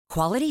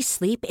Quality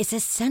sleep is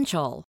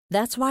essential.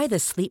 That's why the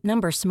Sleep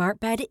Number Smart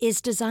Bed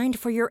is designed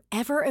for your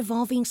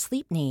ever-evolving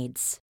sleep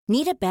needs.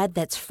 Need a bed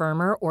that's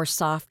firmer or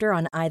softer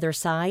on either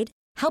side?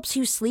 Helps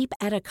you sleep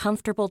at a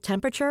comfortable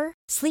temperature?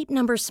 Sleep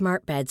Number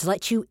Smart Beds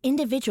let you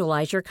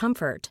individualize your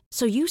comfort,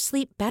 so you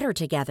sleep better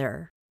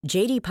together.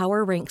 J.D.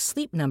 Power ranks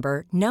Sleep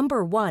Number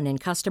number 1 in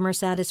customer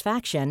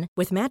satisfaction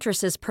with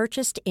mattresses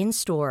purchased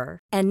in-store.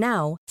 And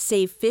now,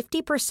 save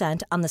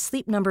 50% on the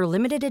Sleep Number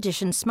Limited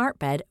Edition Smart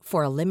Bed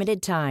for a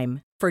limited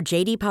time. For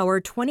J.D. Power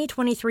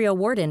 2023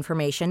 award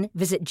information,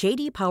 visit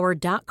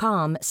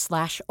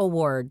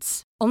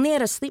jdpower.com/awards. Only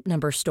at a Sleep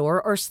Number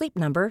store or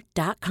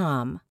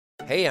sleepnumber.com.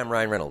 Hey, I'm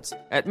Ryan Reynolds.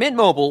 At Mint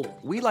Mobile,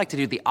 we like to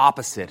do the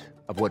opposite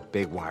of what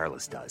Big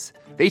Wireless does.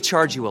 They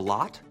charge you a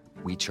lot.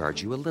 We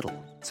charge you a little.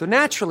 So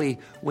naturally,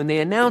 when they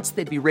announced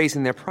they'd be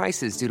raising their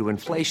prices due to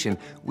inflation,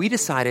 we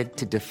decided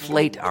to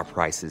deflate our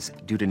prices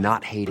due to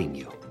not hating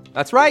you.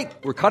 That's right.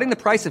 We're cutting the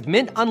price of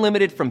Mint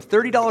Unlimited from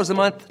 $30 a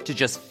month to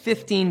just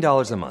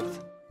 $15 a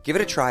month. Give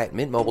it a try at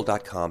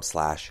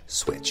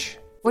mintmobile.com/switch.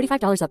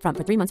 $45 up front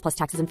for 3 months plus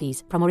taxes and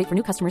fees. Promo rate for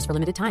new customers for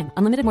limited time.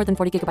 Unlimited more than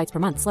 40 gigabytes per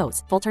month.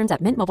 Slows full terms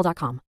at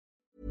mintmobile.com.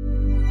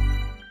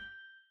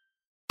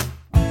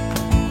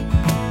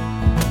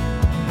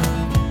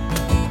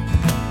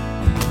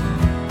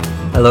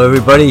 Hello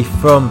everybody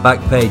from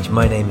Backpage.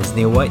 My name is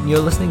Neil White and you're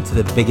listening to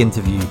The Big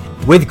Interview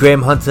with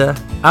Graham Hunter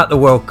at the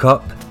World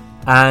Cup,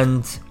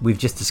 and we've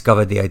just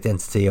discovered the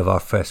identity of our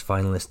first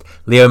finalist.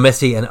 Leo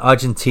Messi and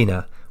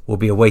Argentina will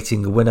be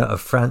awaiting the winner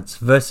of France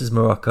versus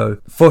Morocco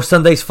for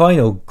Sunday's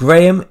final.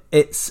 Graham,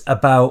 it's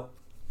about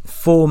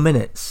 4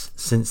 minutes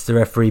since the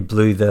referee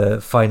blew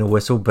the final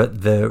whistle,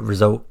 but the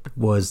result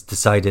was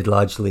decided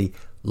largely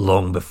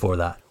long before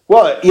that.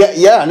 Well,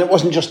 yeah, and it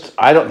wasn't just,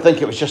 I don't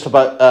think it was just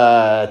about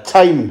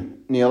time,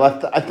 Neil.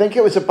 I think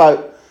it was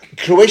about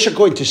Croatia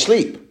going to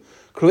sleep,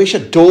 Croatia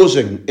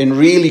dozing in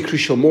really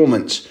crucial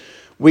moments.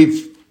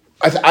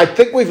 I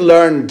think we've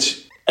learned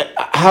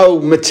how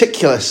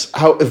meticulous,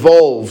 how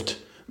evolved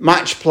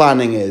match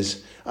planning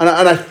is. And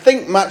I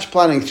think match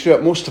planning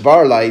throughout most of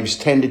our lives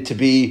tended to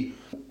be,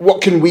 what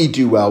can we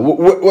do well?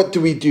 What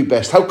do we do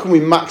best? How can we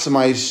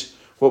maximise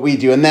what we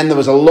do? And then there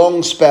was a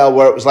long spell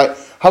where it was like,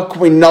 how can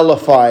we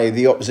nullify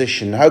the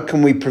opposition? How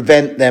can we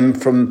prevent them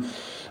from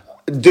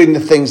doing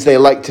the things they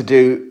like to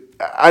do?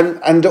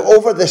 And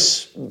over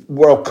this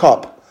World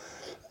Cup,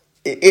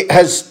 it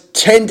has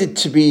tended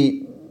to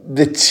be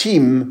the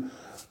team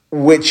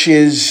which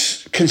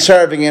is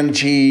conserving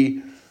energy,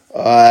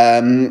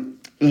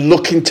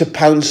 looking to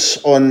pounce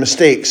on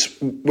mistakes,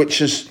 which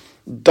has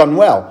done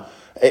well.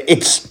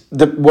 It's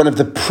one of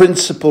the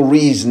principal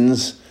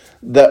reasons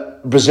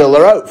that Brazil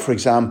are out, for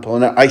example.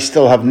 And I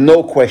still have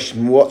no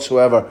question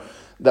whatsoever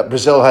that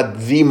Brazil had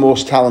the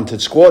most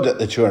talented squad at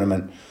the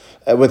tournament,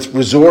 with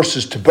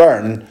resources to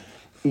burn,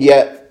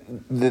 yet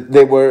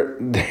they were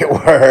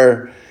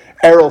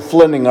Errol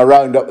Flynning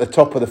around up the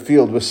top of the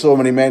field with so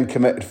many men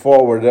committed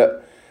forward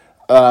at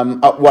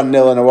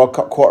 1-0 in a World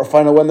Cup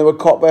quarter-final when they were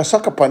caught by a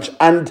sucker punch.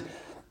 And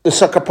the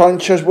sucker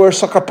punchers were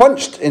sucker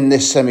punched in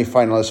this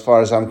semi-final as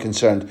far as I'm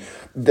concerned.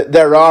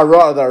 There are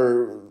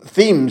other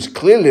themes,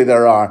 clearly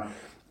there are.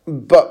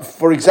 But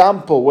for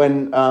example,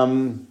 when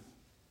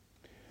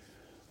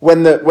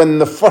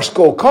the first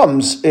goal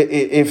comes,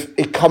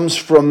 it comes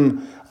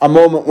from a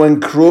moment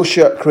when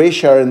Croatia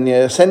are in the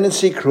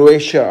ascendancy,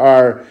 Croatia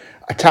are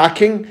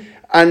attacking,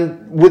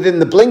 and within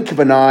the blink of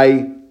an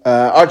eye,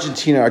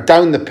 Argentina are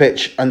down the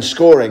pitch and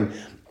scoring.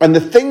 And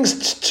the things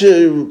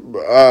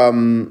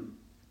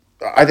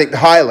I think the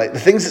highlight, the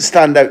things that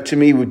stand out to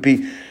me would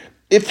be,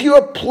 if you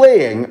are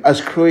playing as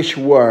Croatia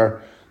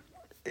were,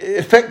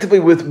 effectively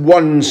with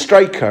one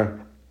striker,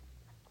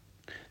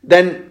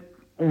 then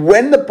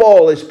when the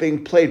ball is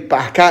being played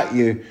back at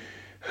you,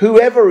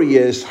 whoever he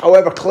is,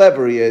 however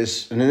clever he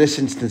is, and in this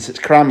instance it's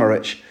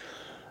Kramaric,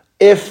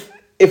 if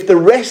the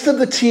rest of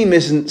the team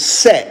isn't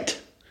set,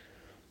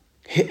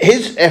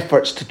 his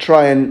efforts to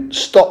try and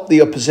stop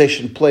the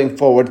opposition playing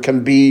forward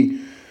can be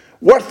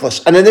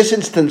worthless. And in this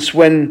instance,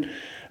 when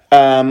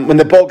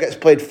the ball gets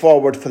played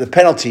forward for the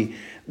penalty,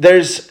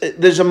 there's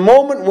a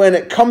moment when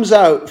it comes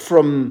out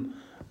from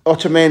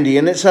Otamendi,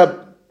 and it's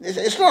not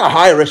a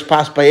high risk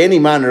pass by any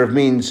manner of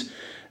means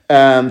to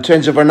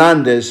Enzo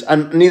Fernandez,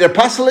 and neither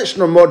Pasalic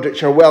nor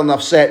Modric are well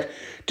enough set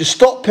to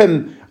stop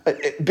him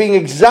being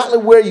exactly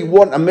where you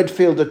want a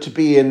midfielder to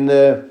be in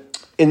the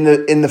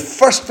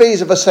first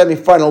phase of a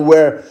semi-final,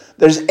 where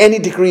there's any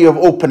degree of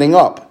opening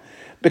up,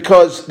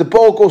 because the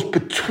ball goes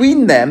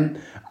between them,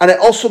 and it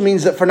also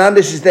means that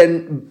Fernandez is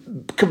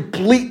then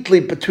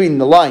completely between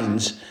the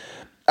lines,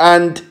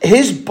 and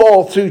his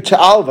ball through to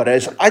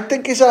Alvarez, I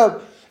think,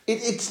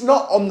 it's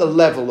not on the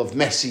level of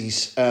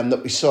Messi's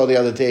that we saw the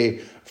other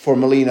day for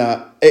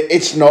Molina.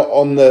 It's not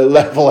on the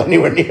level,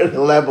 anywhere near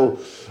the level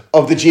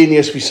of the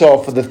genius we saw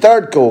for the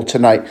third goal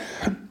tonight.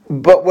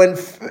 But when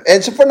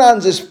Enzo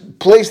Fernandez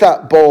plays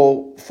that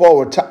ball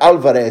forward to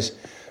Alvarez,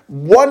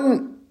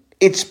 one,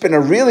 it's been a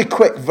really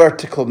quick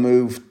vertical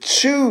move.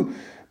 Two,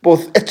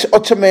 both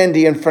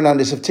Otamendi and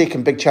Fernandes have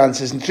taken big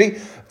chances. And 3,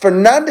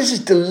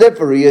 Fernandes'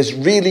 delivery is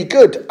really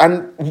good.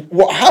 And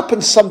what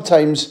happens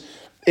sometimes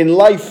in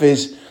life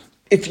is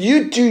if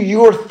you do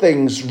your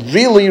things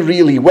really,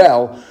 really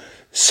well,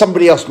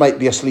 somebody else might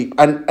be asleep.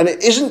 And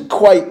it isn't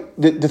quite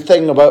the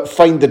thing about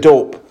find the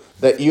dope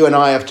that you and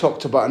I have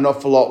talked about an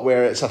awful lot,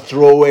 where it's a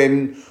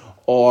throw-in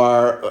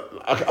or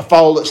a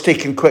foul that's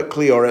taken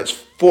quickly, or it's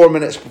 4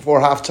 minutes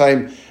before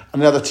halftime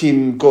and the other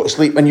team go to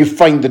sleep and you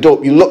find the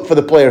dope. You look for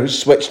the player who's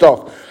switched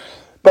off.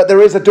 But there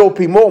is a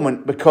dopey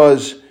moment,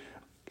 because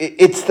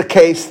it's the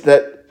case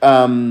that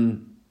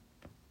Enzo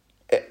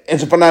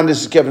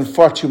Fernandez is given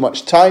far too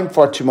much time,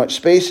 far too much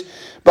space.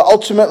 But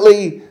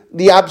ultimately,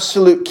 the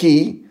absolute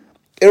key,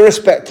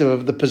 irrespective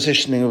of the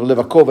positioning of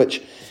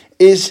Livakovic,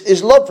 is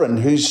Lovren,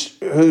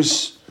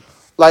 who's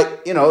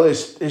like,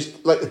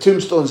 there's like the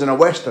tombstones in a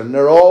Western.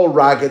 They're all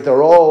ragged,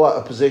 they're all out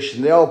of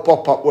position, they all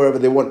pop up wherever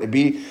they want to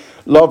be.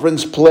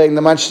 Lovren's playing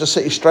the Manchester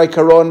City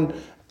striker on,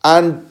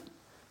 and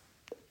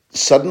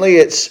suddenly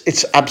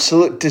it's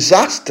absolute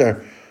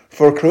disaster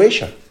for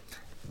Croatia.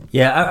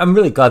 Yeah, I'm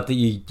really glad that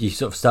you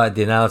sort of started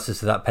the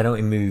analysis of that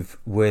penalty move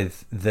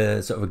with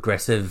the sort of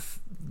aggressive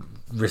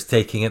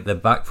risk-taking at the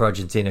back for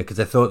Argentina, because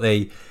I thought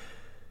they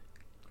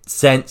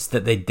sensed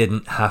that they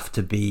didn't have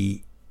to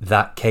be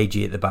that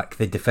cagey at the back.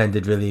 They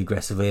defended really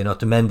aggressively, and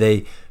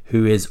Otamendi,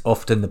 who is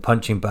often the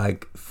punching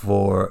bag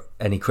for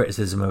any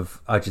criticism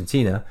of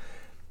Argentina,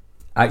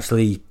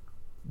 actually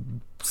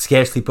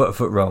scarcely put a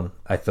foot wrong,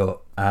 I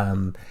thought.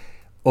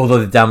 Although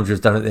the damage was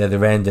done at the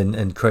other end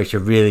and Croatia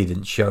really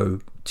didn't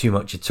show too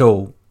much at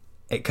all,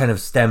 it kind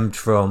of stemmed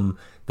from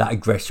that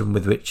aggression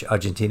with which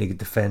Argentina could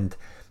defend,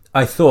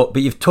 I thought.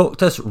 But you've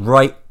talked us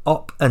right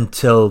up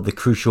until the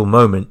crucial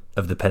moment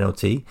of the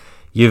penalty.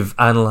 You've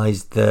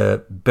analysed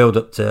the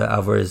build-up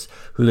to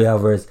Julio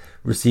Alvarez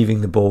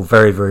receiving the ball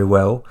very, very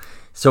well.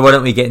 So why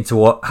don't we get into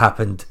what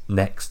happened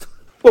next?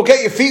 Well,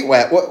 get your feet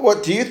wet.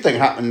 What do you think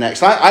happened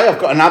next? I have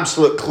got an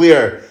absolute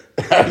clear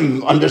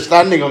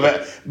understanding of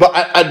it, but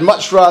I'd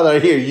much rather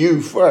hear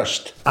you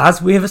first.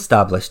 As we have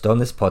established on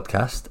this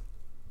podcast,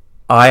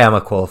 I am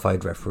a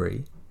qualified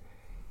referee.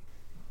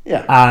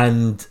 Yeah.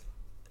 And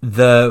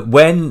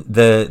when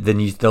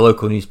the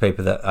local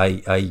newspaper that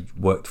I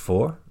worked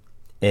for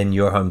in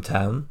your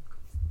hometown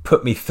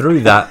put me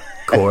through that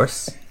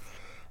course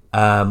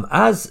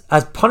as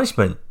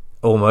punishment,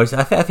 almost.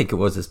 I think it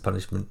was as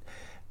punishment.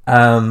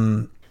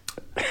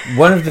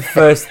 One of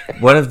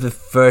the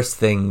first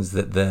things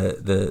that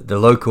the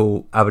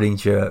local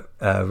Aberdeenshire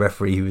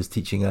referee, who was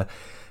teaching a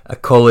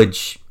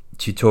college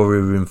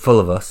tutorial room full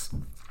of us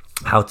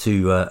how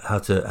to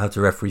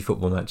referee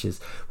football matches,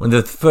 one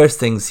of the first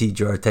things he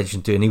drew our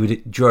attention to, and he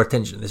would draw our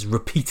attention to this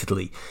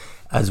repeatedly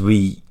as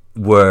we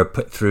were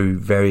put through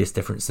various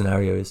different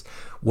scenarios,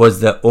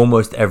 was that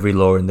almost every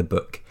law in the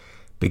book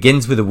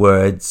begins with the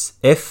words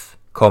if,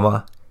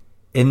 comma,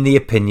 in the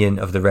opinion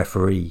of the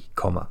referee,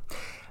 comma.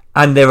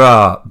 And there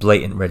are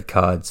blatant red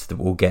cards that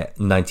will get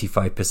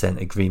 95%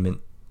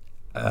 agreement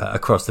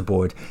across the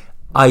board.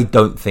 I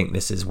don't think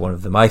this is one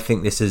of them. I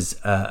think this is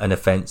an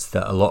offence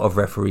that a lot of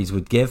referees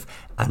would give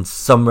and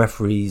some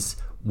referees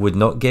would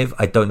not give.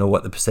 I don't know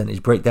what the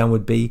percentage breakdown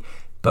would be,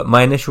 but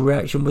my initial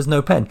reaction was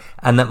no pen.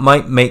 And that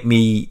might make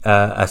me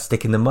a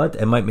stick in the mud.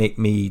 It might make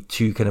me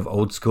too kind of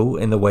old school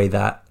in the way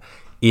that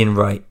Ian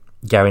Wright,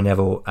 Gary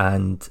Neville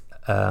and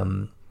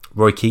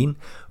Roy Keane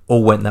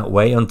all went that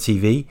way on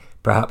TV.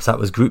 Perhaps that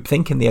was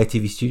groupthink in the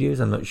ITV studios,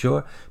 I'm not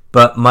sure.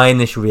 But my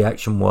initial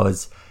reaction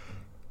was,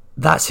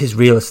 that's his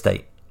real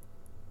estate.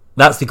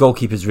 That's the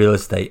goalkeeper's real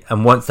estate.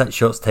 And once that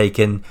shot's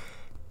taken,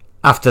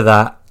 after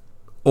that,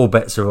 all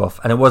bets are off.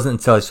 And it wasn't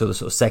until I saw the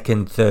sort of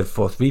second, third,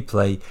 fourth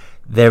replay,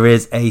 there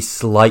is a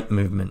slight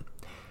movement.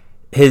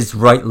 His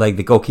right leg,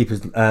 the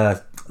goalkeeper's,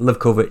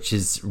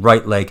 Livkovic's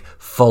right leg,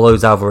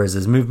 follows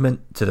Alvarez's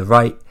movement to the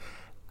right.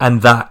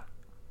 And that,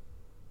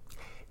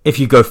 if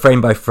you go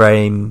frame by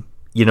frame,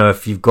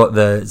 if you've got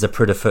the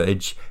Zapruder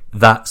footage,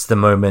 that's the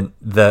moment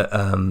that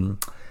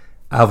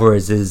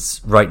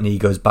Alvarez's right knee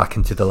goes back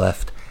into the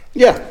left.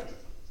 Yeah.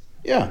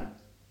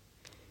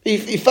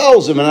 He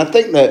fouls him, and I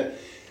think that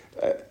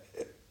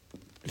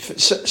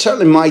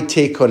certainly my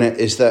take on it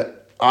is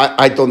that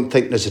I don't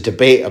think there's a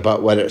debate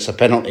about whether it's a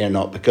penalty or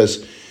not,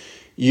 because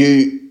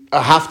you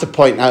have to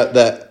point out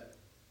that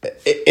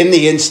in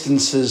the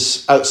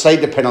instances outside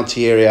the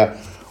penalty area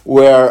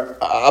where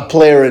a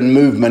player in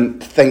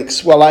movement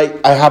thinks, well, I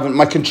haven't,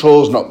 my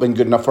control's not been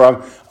good enough,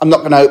 or I'm not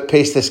going to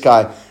outpace this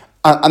guy,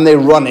 and they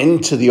run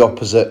into the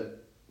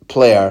opposite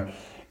player.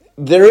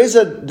 There is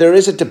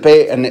a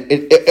debate, and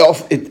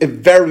it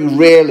very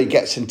rarely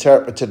gets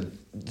interpreted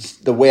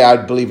the way I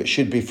believe it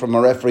should be from a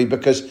referee,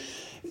 because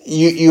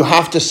you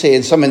have to say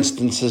in some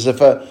instances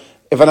if an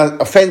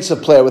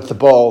offensive player with the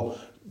ball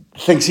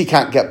thinks he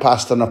can't get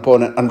past an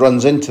opponent and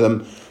runs into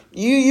them,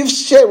 You've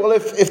said, well,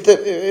 if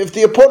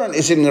the opponent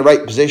is in the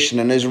right position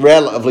and is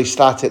relatively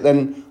static,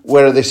 then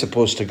where are they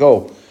supposed to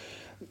go?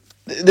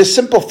 The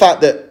simple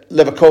fact that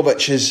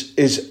Livakovic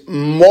is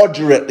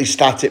moderately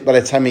static by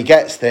the time he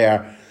gets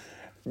there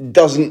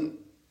doesn't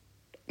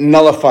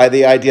nullify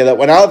the idea that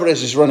when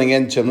Alvarez is running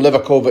into him,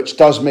 Livakovic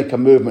does make a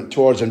movement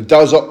towards him,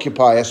 does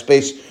occupy a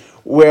space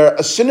where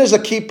as soon as a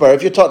keeper,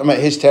 if you're talking about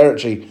his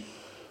territory,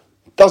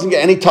 doesn't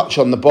get any touch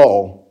on the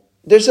ball,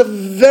 there's a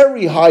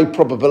very high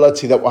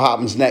probability that what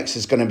happens next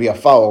is going to be a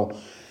foul.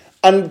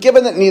 And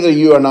given that neither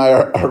you and I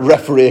are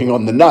refereeing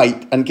on the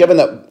night, and given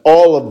that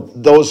all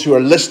of those who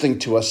are listening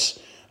to us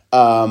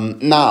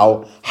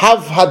now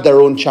have had their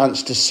own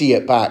chance to see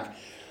it back,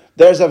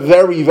 there's a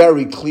very,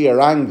 very clear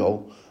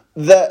angle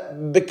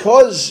that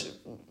because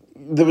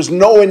there was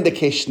no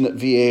indication that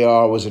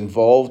VAR was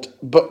involved,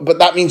 but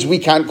that means we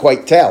can't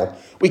quite tell.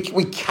 We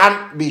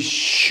can't be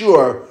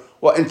sure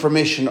what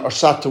information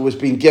Orsato was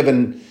being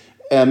given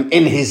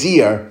in his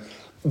ear.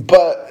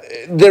 But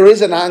there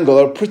is an angle,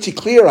 a pretty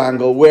clear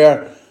angle,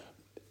 where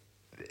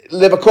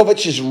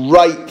Livakovic's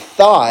right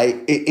thigh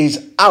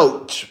is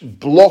out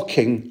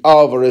blocking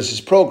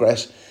Alvarez's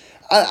progress.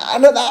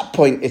 And at that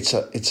point, it's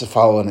a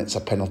foul and it's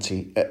a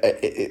penalty.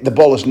 The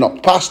ball is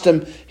knocked past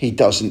him. He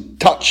doesn't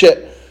touch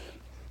it.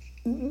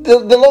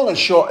 The long and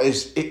short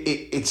is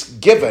it's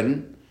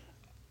given.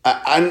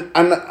 And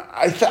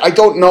I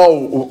don't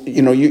know.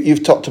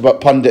 You've talked about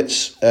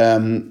pundits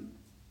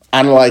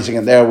analysing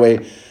it their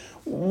way.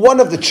 One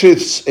of the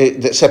truths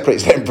that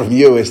separates them from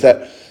you is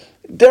that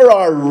there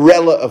are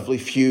relatively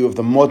few of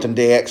the modern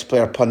day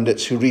ex-player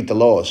pundits who read the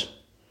laws.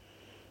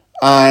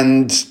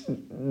 And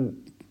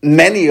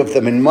many of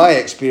them, in my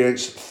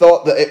experience,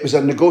 thought that it was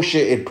a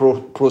negotiated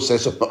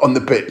process on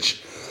the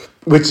pitch,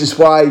 which is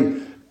why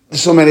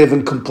so many of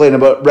them complain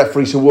about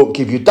referees who won't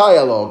give you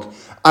dialogue.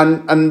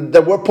 And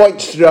there were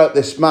points throughout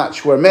this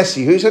match where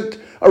Messi, who's had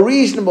a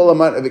reasonable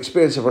amount of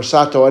experience of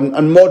Orsato,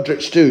 and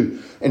Modric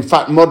too. In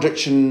fact,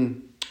 Modric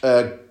and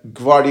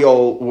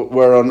Guardiola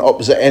were on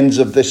opposite ends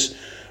of this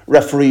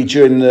referee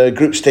during the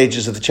group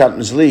stages of the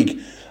Champions League.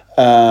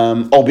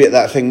 Albeit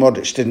that I think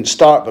Modric didn't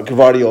start, but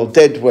Guardiola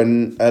did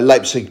when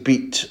Leipzig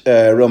beat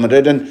Real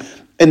Madrid. And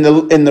in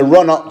the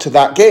run up to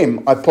that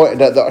game, I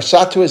pointed out that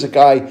Orsato is a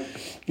guy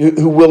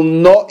who will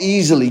not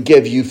easily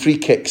give you free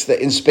kicks that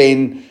in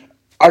Spain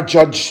are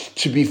judged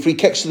to be free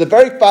kicks. So the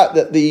very fact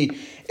that the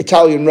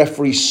Italian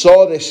referee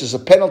saw this as a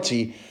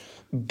penalty,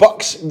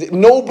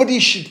 nobody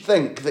should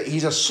think that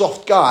he's a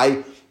soft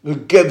guy who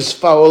gives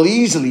foul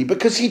easily,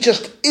 because he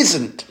just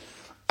isn't.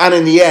 And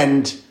in the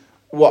end,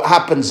 what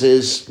happens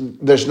is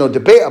there's no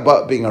debate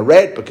about it being a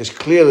red, because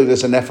clearly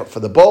there's an effort for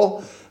the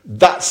ball.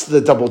 That's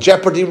the double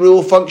jeopardy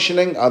rule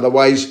functioning.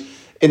 Otherwise,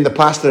 in the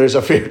past, there is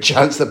a fair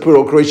chance that poor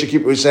old Croatia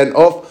keeper was sent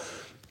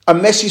off.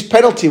 And Messi's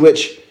penalty,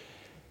 which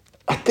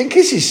I think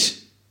is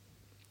his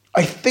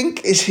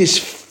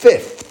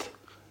fifth,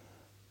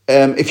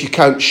 if you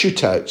count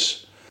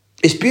shootouts,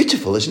 is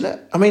beautiful, isn't it?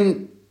 I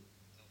mean,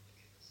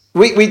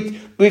 we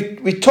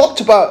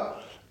talked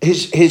about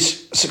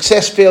his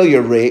success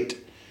failure rate.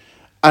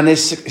 And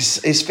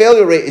his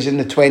failure rate is in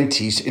the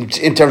 20s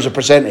in terms of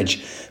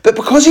percentage. But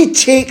because he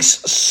takes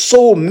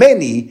so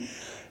many,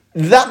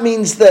 that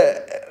means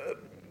that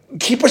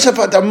keepers have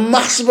had a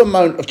massive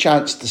amount of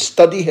chance to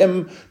study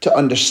him, to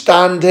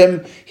understand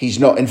him. He's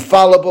not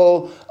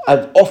infallible.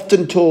 I've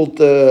often told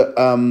the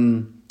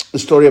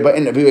story about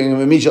interviewing him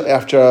immediately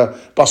after a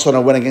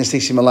Barcelona win against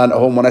AC Milan at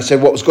home, when I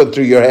said, what was going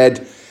through your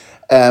head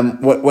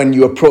when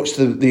you approached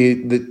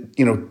the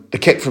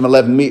kick from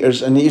 11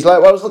 metres, and he's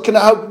like, well, I was looking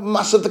at how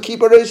massive the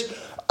keeper is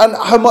and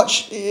how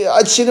much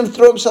I'd seen him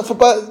throw himself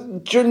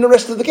about during the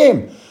rest of the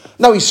game.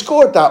 Now, he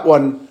scored that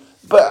one,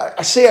 but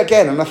I say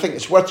again, and I think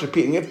it's worth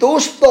repeating, if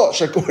those thoughts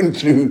are going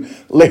through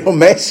Leo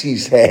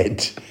Messi's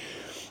head,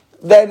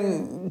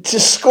 then to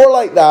score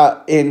like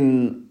that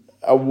in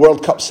a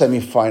World Cup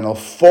semi-final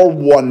for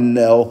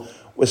 1-0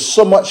 with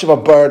so much of a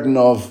burden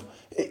of,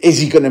 is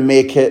he going to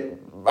make it?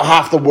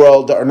 Half the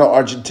world that are not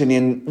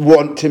Argentinian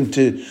want him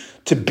to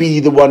be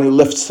the one who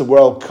lifts the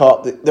World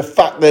Cup. The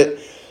fact that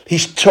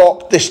he's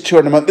topped this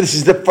tournament, this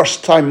is the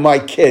first time my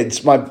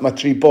kids, my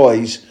three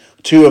boys,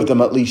 two of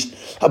them at least,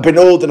 have been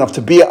old enough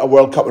to be at a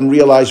World Cup and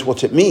realise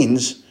what it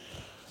means.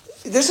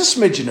 There's a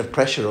smidgen of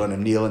pressure on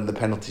him, Neil, and the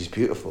penalty's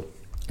beautiful.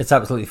 It's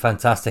absolutely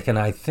fantastic, and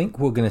I think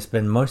we're going to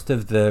spend most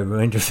of the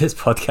remainder of this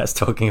podcast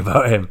talking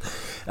about him.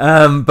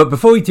 But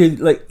before we do,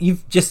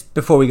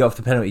 before we get off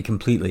the penalty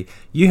completely,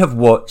 you have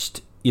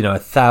watched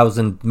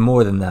 1,000,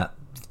 more than that,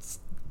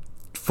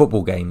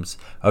 football games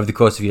over the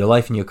course of your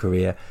life and your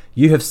career.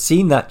 You have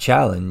seen that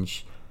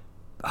challenge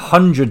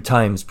 100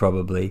 times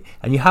probably,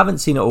 and you haven't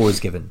seen it always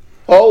given.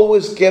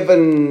 Always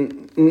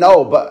given,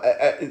 no, but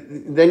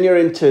then you're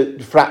into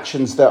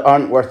fractions that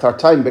aren't worth our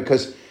time,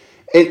 because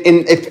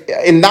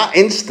in that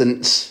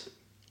instance,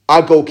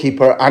 a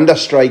goalkeeper and a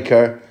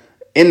striker,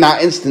 in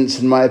that instance,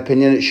 in my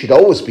opinion, it should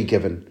always be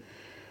given.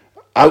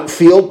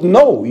 Outfield,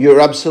 no, you're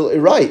absolutely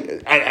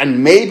right.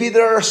 And maybe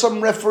there are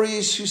some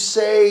referees who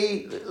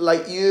say,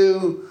 like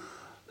you,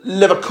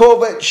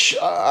 Livakovic,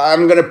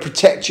 I'm going to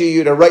protect you, you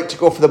had a right to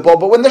go for the ball.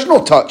 But when there's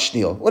no touch,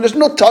 Neil, when there's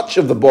no touch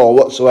of the ball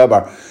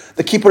whatsoever,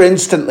 the keeper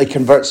instantly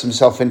converts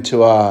himself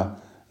into a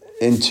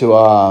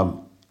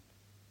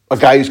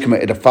guy who's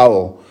committed a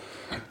foul.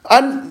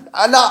 And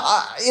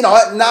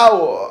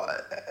now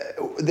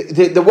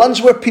the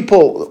ones where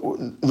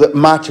people that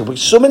matter, with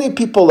so many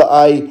people that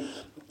I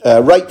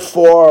write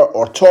for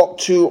or talk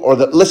to or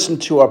that listen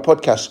to our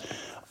podcast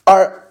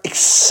are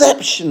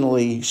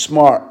exceptionally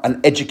smart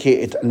and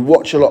educated and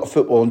watch a lot of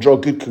football and draw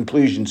good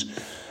conclusions.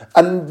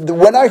 And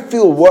when I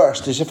feel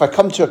worst is if I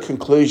come to a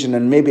conclusion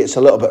and maybe it's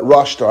a little bit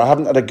rushed or I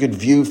haven't had a good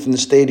view from the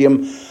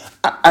stadium.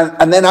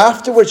 And then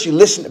afterwards you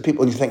listen to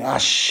people and you think,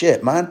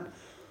 shit, man,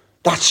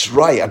 that's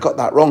right, I got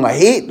that wrong. I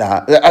hate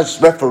that,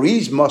 as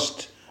referees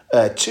must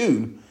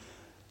too.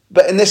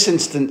 But in this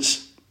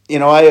instance,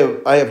 I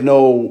have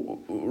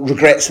no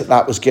regrets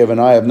that was given.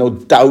 I have no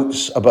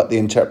doubts about the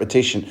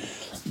interpretation.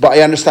 But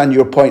I understand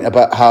your point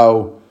about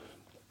how,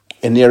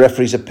 in the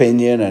referee's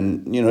opinion,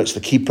 and it's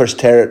the keeper's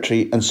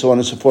territory, and so on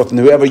and so forth. And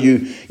whoever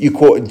you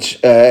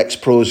quoted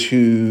ex-pros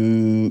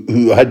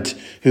who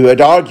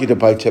had argued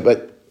about it,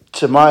 but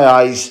to my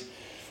eyes,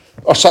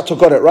 Sato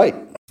got it right.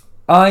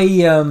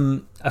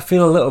 I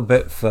feel a little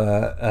bit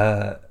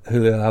for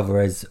Julio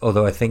Alvarez,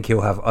 although I think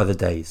he'll have other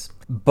days.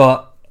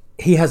 But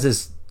he has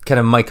his kind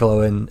of Michael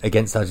Owen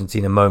against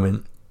Argentina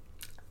moment.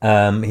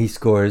 He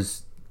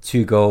scores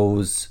 2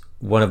 goals,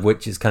 one of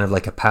which is kind of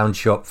like a pound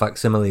shot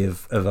facsimile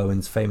of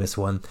Owen's famous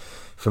one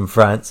from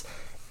France.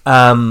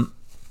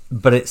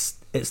 But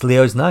it's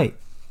Leo's night.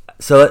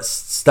 So let's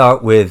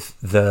start with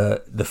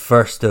the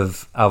first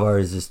of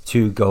Alvarez's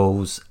 2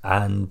 goals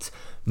and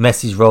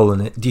Messi's role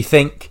in it. Do you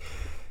think,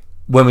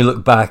 when we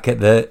look back at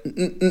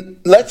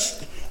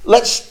let's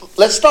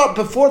start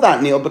before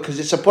that, Neil, because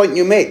it's a point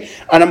you make,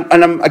 and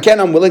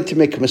I'm willing to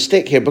make a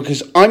mistake here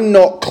because I'm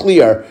not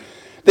clear.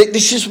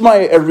 This is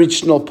my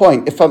original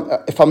point. If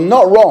I'm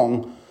not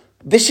wrong,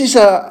 this is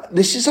a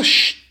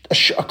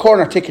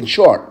corner taken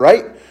short,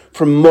 right,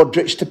 from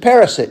Modric to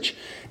Perisic.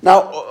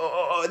 Now,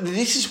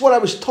 this is what I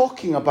was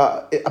talking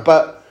about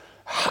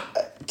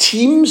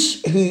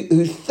teams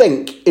who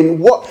think in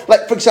what,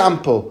 like, for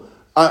example,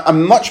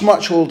 I'm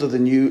much older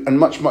than you and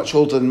much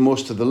older than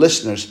most of the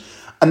listeners.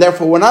 And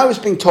therefore, when I was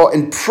being taught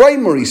in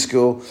primary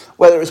school,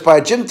 whether it was by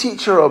a gym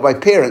teacher or by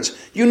parents,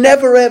 you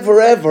never,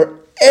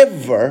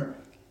 ever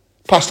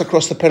passed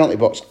across the penalty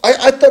box.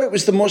 I thought it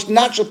was the most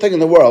natural thing in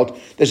the world.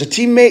 There's a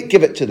teammate,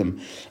 give it to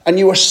them. And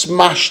you were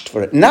smashed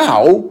for it.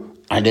 Now,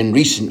 and in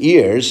recent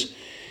years,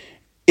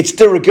 it's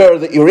de rigueur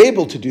that you're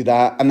able to do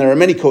that. And there are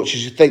many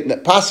coaches who think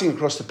that passing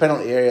across the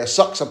penalty area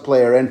sucks a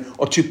player in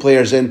or 2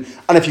 players in.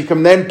 And if you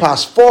can then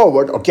pass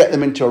forward or get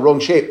them into a wrong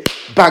shape,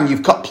 bang,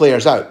 you've cut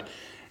players out.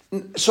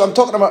 So I'm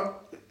talking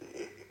about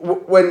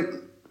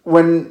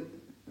when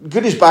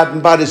good is bad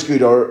and bad is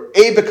good, or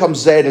A becomes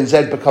Z and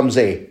Z becomes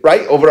A,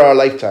 right, over our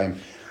lifetime.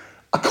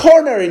 A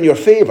corner in your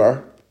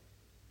favour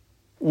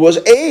was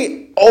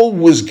A,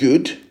 always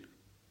good,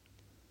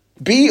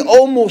 B,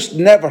 almost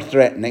never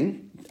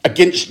threatening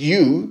against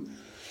you,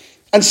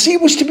 and C,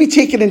 was to be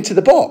taken into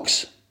the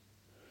box.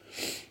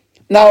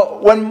 Now,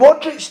 when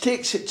Modric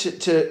takes it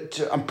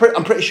to I'm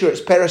pretty sure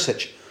it's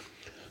Perisic.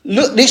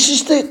 Look,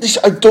 this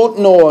I don't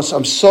know.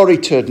 I'm sorry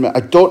to admit, I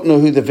don't know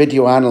who the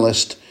video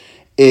analyst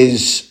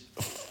is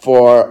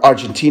for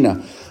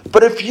Argentina.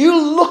 But if you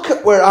look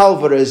at where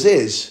Alvarez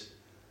is,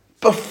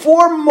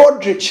 before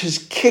Modric has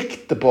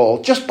kicked the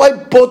ball, just by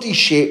body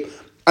shape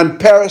and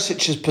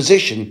Perisic's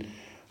position,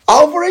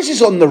 Alvarez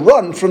is on the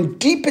run from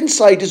deep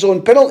inside his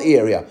own penalty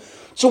area.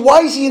 So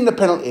why is he in the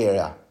penalty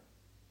area?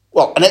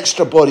 Well, an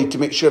extra body to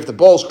make sure if the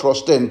ball's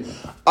crossed in,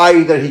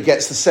 either he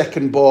gets the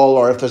second ball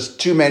or if there's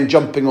 2 men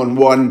jumping on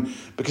one,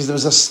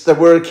 because there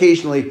were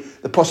occasionally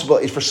the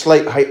possibilities for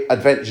slight height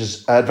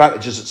advantages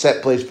at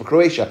set plays for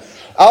Croatia.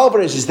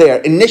 Alvarez is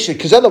there initially,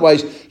 because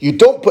otherwise you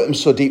don't put him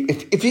so deep.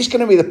 If he's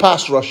going to be the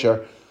pass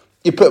rusher,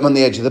 you put him on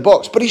the edge of the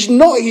box. But he's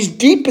not, he's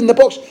deep in the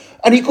box,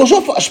 and he goes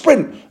off at a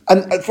sprint.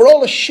 And for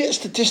all the shit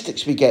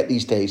statistics we get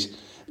these days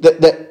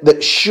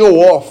that show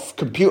off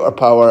computer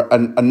power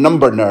and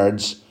number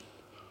nerds,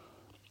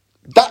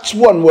 that's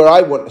one where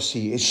I want to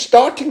see his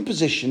starting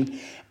position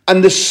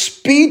and the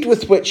speed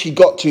with which he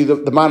got to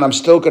the man I'm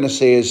still going to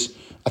say is,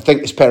 I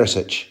think it's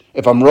Perisic.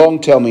 If I'm wrong,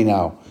 tell me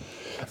now.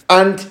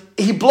 And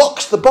he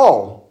blocks the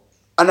ball.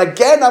 And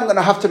again, I'm going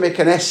to have to make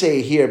an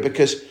essay here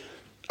because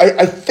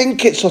I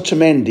think it's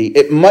Otamendi.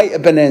 It might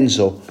have been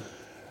Enzo.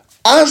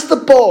 As the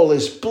ball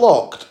is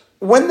blocked,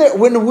 when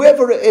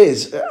whoever it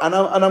is, and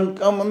I'm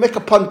going to make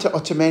a pun to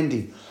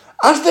Otamendi,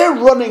 as they're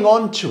running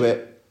onto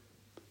it,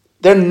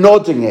 they're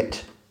nodding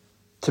it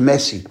to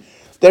Messi.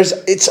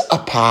 It's a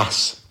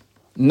pass,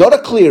 not a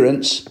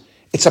clearance.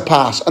 It's a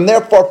pass, and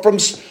therefore,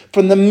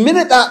 from the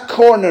minute that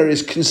corner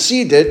is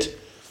conceded,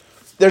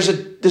 there's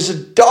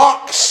a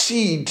dark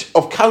seed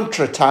of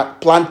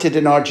counterattack planted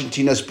in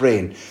Argentina's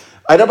brain,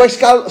 either by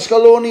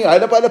Scaloni,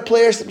 either by the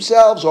players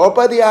themselves, or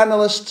by the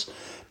analysts.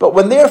 But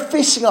when they're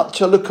facing up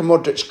to a Luka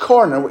Modric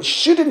corner, which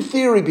should in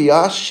theory be,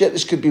 shit,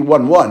 this could be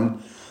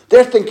 1-1,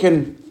 they're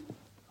thinking,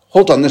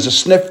 hold on, there's a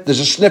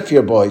sniff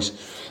here, boys.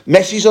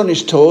 Messi's on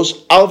his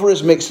toes.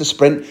 Alvarez makes the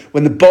sprint.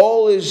 When the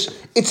ball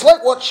is... It's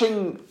like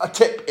watching a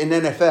tip in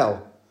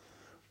NFL.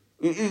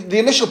 The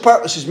initial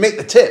purpose is make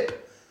the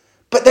tip.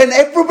 But then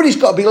everybody's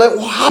got to be like,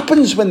 what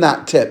happens when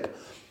that tip?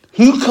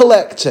 Who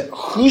collects it?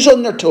 Who's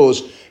on their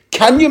toes?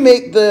 Can you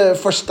make the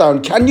first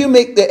down? Can you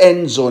make the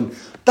end zone?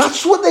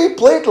 That's what they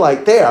played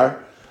like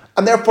there.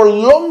 And therefore,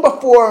 long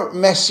before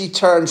Messi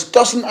turns,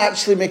 doesn't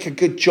actually make a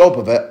good job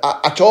of it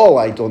at all,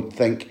 I don't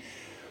think.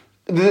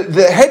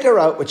 The header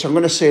out, which I'm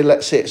going to say,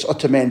 let's say it's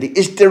Otamendi,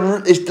 is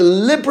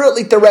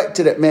deliberately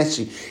directed at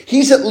Messi.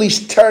 He's at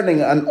least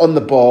turning on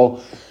the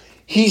ball.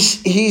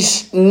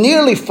 He's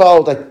nearly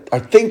fouled. I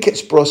think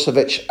it's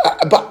Brozovic.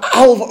 But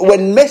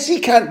when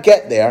Messi can't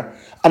get there,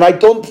 and I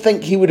don't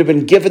think he would have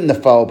been given the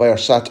foul by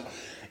Orsato,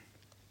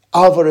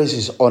 Alvarez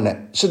is on it.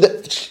 So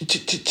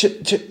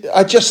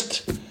I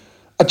just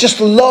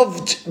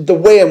loved the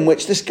way in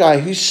which this guy,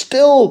 who's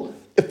still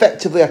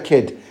effectively a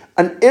kid,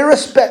 and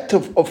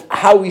irrespective of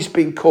how he's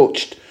being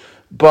coached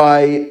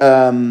by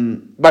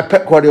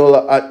Pep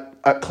Guardiola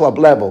at club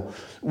level,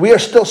 we are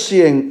still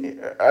seeing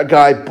a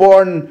guy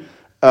born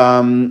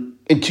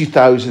in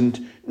 2000,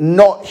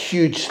 not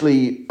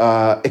hugely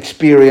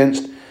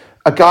experienced,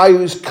 a guy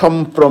who's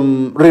come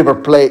from River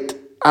Plate,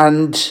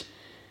 and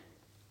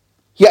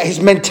yet his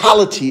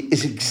mentality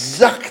is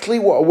exactly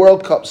what a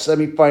World Cup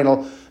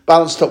semi-final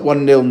balanced at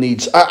 1-0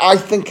 needs. I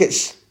think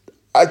it's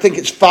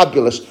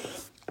fabulous.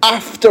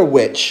 After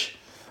which,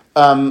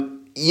 Brozovic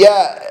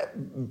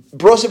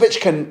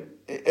can.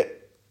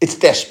 It's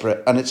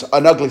desperate and it's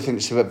an ugly thing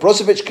to say, but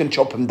Brozovic can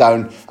chop him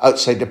down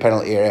outside the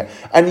penalty area.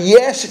 And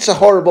yes, it's a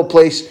horrible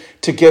place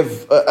to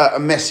give a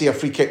Messi a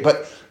free kick,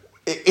 but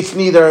it's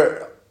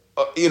neither.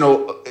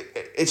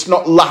 It's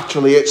not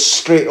laterally; it's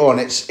straight on.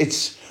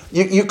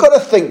 You've got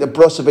to think that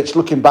Brozovic,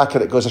 looking back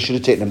at it, goes, "I should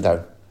have taken him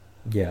down."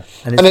 Yeah,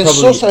 and then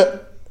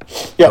Sosa.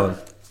 Yeah.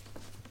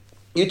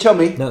 You tell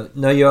me.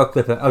 No, you're a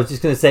clipper. I was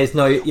just going to say it's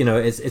not.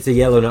 It's a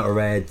yellow, not a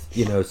red.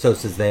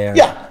 Sosa's there.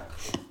 Yeah,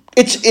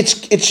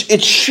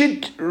 it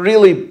should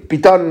really be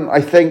done.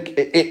 I think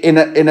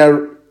in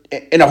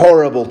a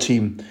horrible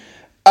team.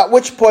 At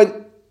which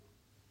point,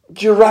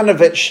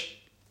 Juranovic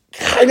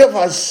kind of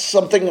has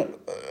something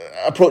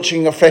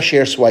approaching a fresh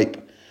air swipe.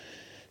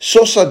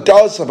 Sosa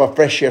does have a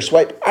fresh air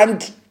swipe,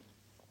 and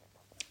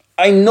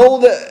I know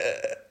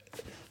that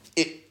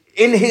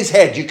in his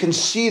head you can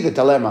see the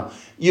dilemma.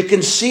 You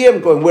can see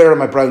him going, where are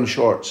my brown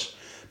shorts?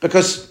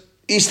 Because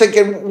he's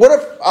thinking, what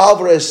if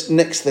Alvarez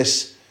nicks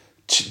this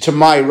to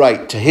my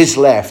right, to his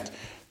left?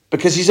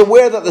 Because he's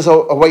aware that there's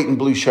a white and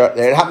blue shirt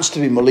there. It happens to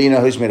be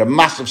Molina, who's made a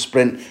massive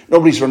sprint.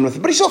 Nobody's run with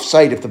him, but he's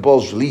offside if the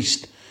ball's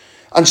released.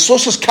 And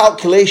Sosa's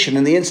calculation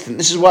in the instant,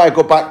 this is why I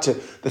go back to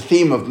the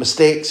theme of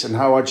mistakes and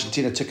how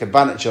Argentina took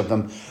advantage of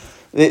them.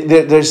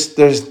 There's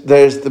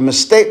the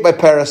mistake by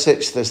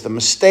Perisic, there's the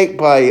mistake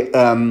by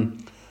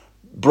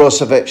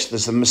Brozovic,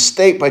 there's a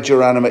mistake by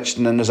Juranovic,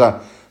 and then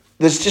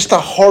there's just a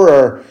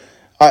horror.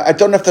 I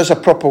don't know if there's a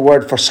proper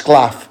word for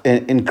sklav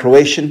in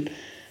Croatian,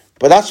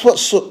 but that's what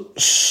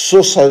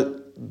Sosa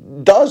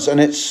does,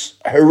 and it's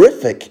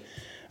horrific.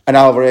 And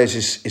Alvarez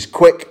is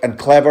quick and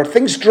clever.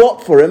 Things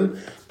drop for him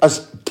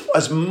as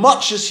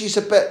much as he's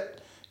a bit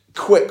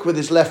quick with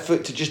his left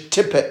foot to just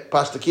tip it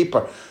past the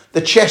keeper.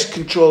 The chest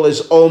control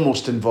is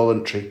almost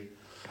involuntary,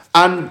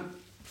 and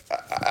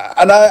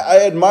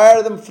I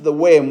admire them for the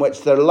way in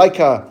which they're like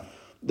a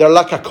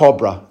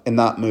cobra in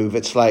that move.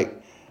 It's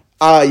like,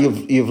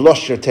 you've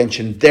lost your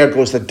attention. There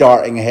goes the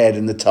darting head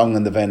and the tongue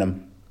and the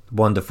venom.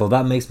 Wonderful.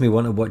 That makes me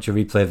want to watch a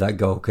replay of that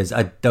goal, because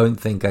I don't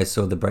think I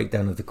saw the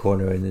breakdown of the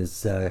corner in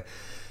his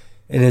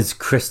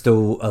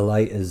crystal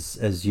alight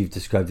as you've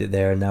described it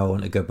there. And now I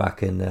want to go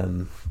back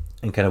and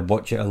kind of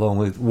watch it along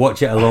with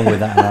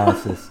that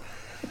analysis.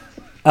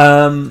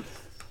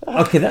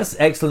 Okay, that's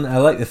excellent. I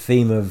like the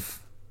theme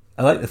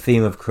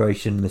of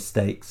Croatian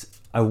mistakes.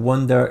 I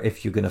wonder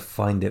if you're going to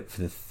find it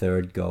for the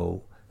third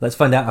goal. Let's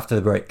find out after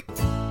the break.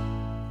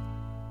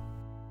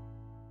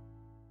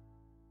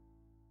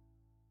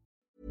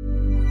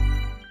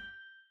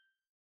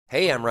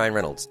 Hey, I'm Ryan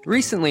Reynolds.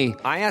 Recently,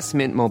 I asked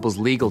Mint Mobile's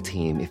legal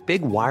team if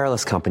big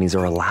wireless companies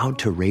are allowed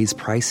to raise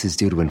prices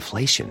due to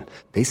inflation.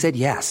 They said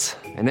yes.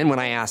 And then when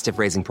I asked if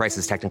raising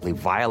prices technically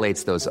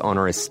violates those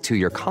onerous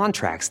 2-year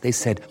contracts, they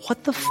said,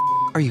 "What the f***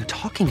 are you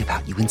talking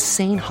about, you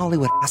insane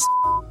Hollywood ass?"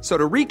 So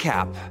to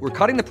recap, we're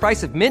cutting the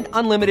price of Mint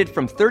Unlimited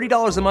from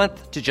 $30 a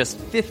month to just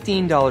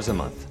 $15 a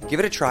month. Give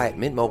it a try at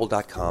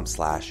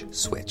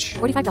mintmobile.com/switch.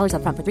 $45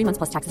 up front for 3 months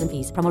plus taxes and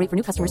fees. Promo rate for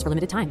new customers for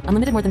limited time.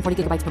 Unlimited more than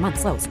 40 gigabytes per month.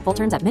 Slows full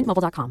terms at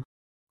mintmobile.com.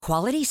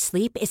 Quality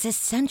sleep is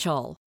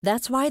essential.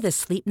 That's why the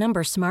Sleep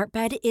Number Smart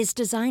Bed is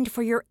designed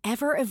for your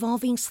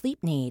ever-evolving sleep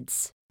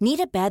needs. Need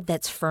a bed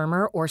that's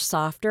firmer or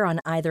softer on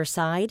either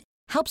side?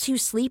 Helps you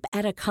sleep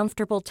at a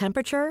comfortable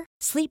temperature?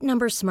 Sleep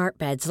Number Smart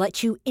Beds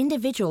let you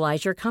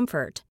individualize your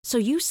comfort, so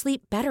you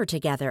sleep better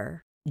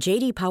together.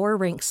 J.D. Power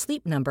ranks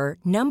Sleep Number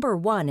number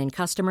 1 in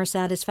customer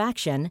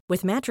satisfaction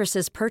with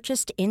mattresses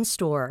purchased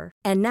in-store.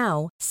 And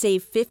now,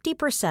 save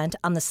 50%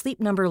 on the Sleep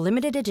Number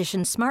Limited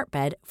Edition Smart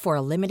Bed for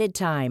a limited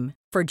time.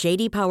 For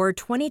J.D. Power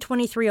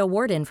 2023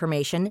 award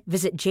information,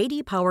 visit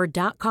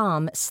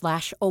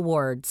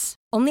jdpower.com/awards.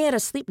 Only at a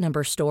Sleep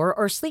Number store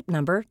or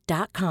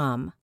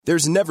sleepnumber.com.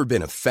 There's never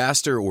been a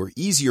faster or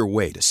easier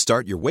way to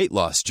start your weight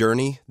loss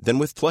journey than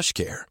with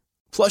PlushCare.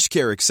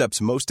 PlushCare accepts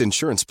most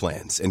insurance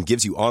plans and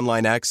gives you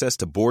online access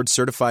to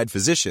board-certified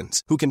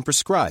physicians who can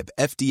prescribe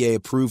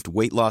FDA-approved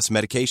weight loss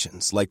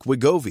medications like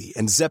Wegovy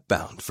and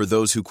Zepbound for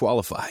those who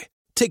qualify.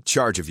 Take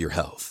charge of your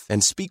health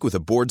and speak with a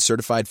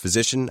board-certified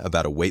physician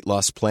about a weight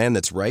loss plan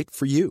that's right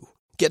for you.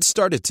 Get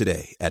started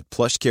today at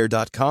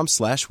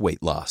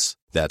plushcare.com/weight loss.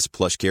 That's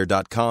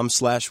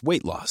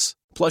plushcare.com/weight loss.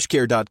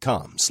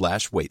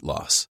 plushcare.com/weight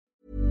loss.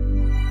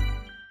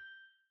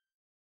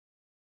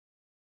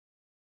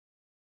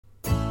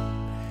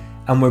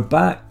 And we're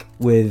back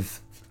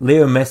with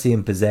Leo Messi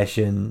in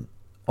possession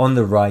on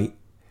the right,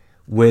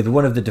 with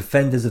one of the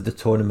defenders of the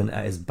tournament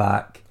at his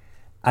back,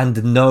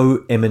 and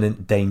no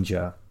imminent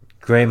danger.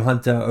 Graham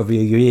Hunter, over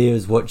your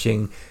years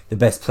watching the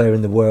best player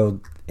in the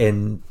world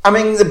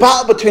the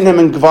battle between him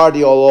and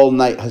Gvardiol all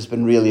night has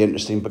been really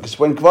interesting, because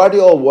when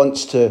Gvardiol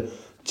wants to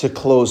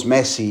close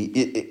Messi,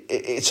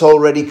 it's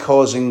already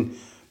causing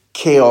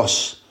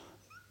chaos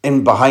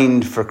in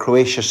behind for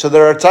Croatia. So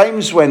there are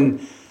times when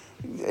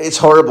it's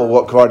horrible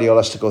what Gvardiol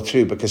has to go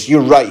through, because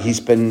you're right, he's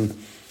been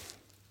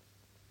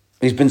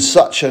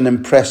such an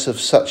impressive,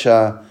 such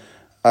a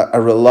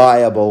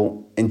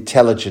reliable,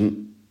 intelligent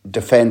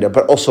defender,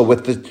 but also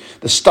with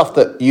the stuff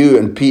that you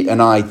and Pete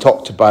and I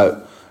talked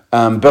about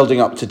building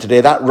up to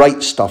today, that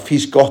right stuff,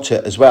 he's got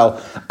it as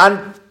well. And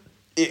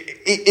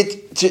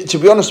to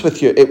be honest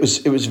with you, it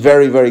was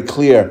very, very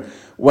clear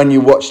when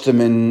you watched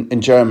him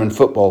in German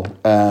football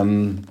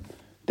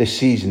this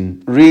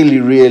season. Really,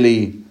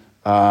 really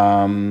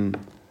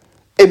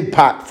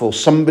impactful.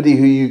 Somebody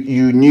who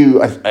you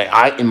knew,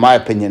 I in my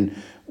opinion,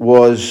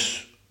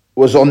 was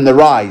on the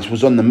rise,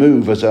 was on the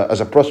move as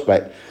a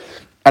prospect.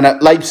 And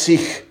at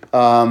Leipzig,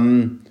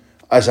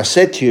 as I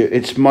said to you,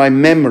 it's my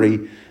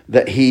memory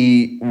that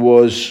he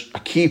was a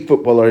key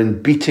footballer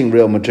in beating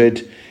Real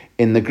Madrid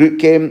in the group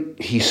game.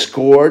 He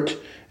scored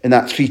in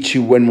that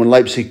 3-2 win when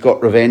Leipzig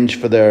got revenge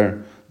for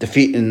their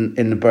defeat in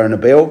the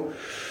Bernabeu.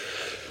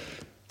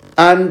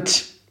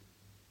 And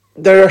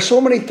there are so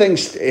many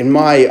things in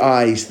my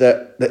eyes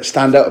that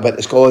stand out about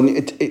this goal, and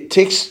it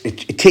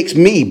takes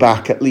me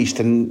back at least.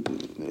 And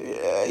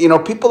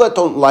people that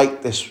don't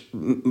like this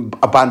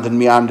abandoned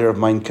meander of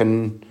mine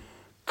can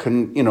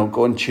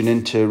go and tune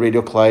into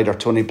Radio Clyde or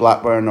Tony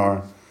Blackburn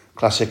or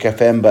Classic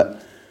FM,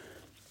 but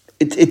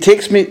it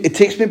takes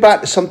me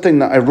back to something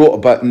that I wrote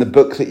about in the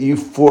book that you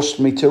forced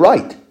me to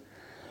write.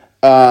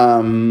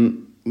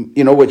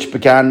 Which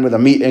began with a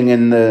meeting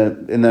in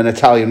an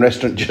Italian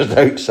restaurant just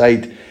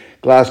outside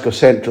Glasgow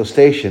Central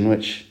Station,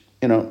 which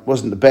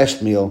wasn't the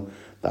best meal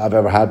that I've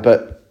ever had,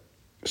 but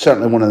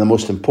certainly one of the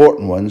most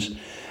important ones.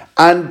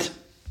 And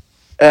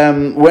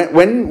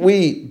when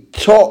we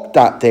talked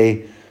that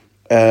day,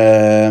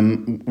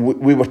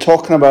 we were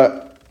talking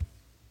about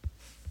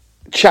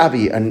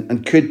Xavi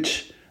and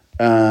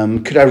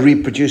could I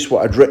reproduce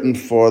what I'd written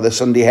for the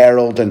Sunday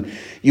Herald, and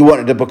you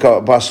wanted to book out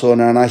at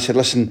Barcelona, and I said,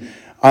 listen,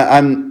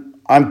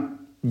 I'm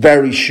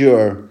very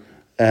sure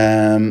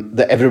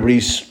that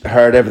everybody's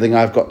heard everything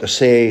I've got to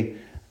say,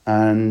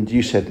 and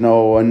you said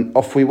no, and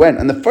off we went.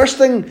 And the first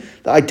thing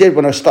that I did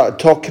when I started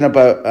talking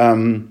about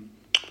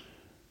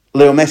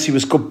Leo Messi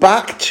was go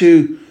back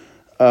to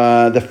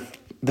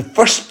the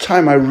first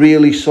time I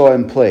really saw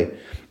him play,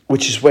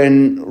 which is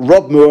when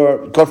Rob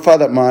Moore,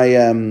 godfather of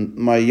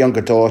my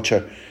younger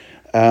daughter,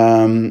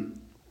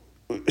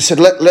 said,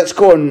 let's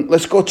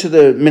go to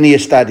the mini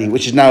Estadi,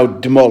 which is now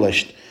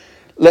demolished.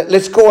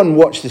 Let's go and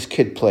watch this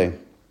kid play.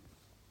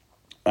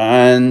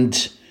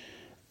 And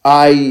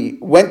I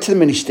went to the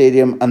mini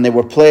stadium, and they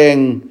were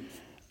playing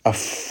a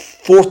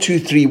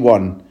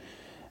 4-2-3-1,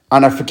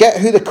 and I forget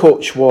who the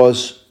coach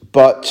was,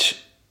 but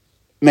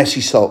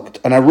Messi sulked.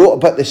 And I wrote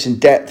about this in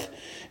depth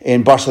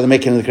in Barcelona, the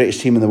making of the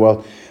greatest team in the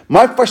world.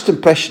 My first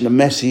impression of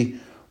Messi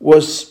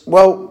was,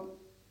 well,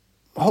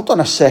 hold on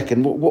a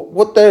second,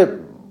 what the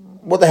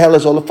hell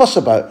is all the fuss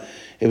about?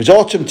 It was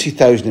autumn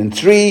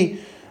 2003,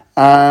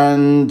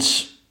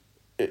 and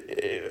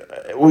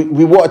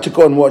we wanted to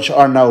go and watch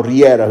Arnau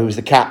Riera, who was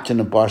the captain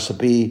of Barca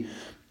B,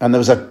 and there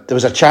was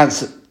a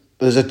chance,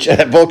 there's a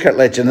Volkert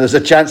legend, there's a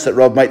chance that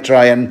Rob might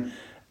try and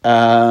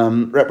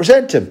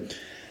represent him.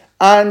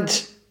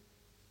 And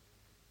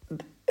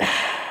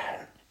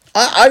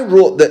I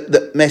wrote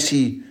that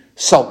Messi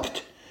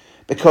sulked,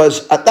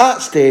 because at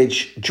that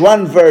stage,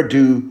 Joan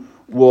Verdu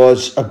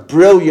was a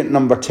brilliant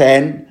number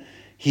 10.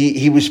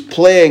 He was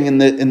playing in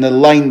the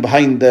line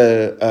behind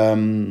the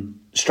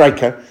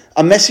striker,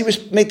 and Messi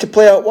was made to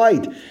play out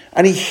wide,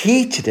 and he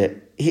hated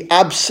it. He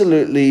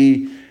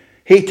absolutely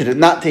hated it.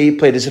 And that day he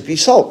played as if he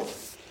sulked.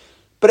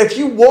 But if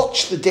you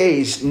watch the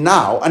days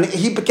now, and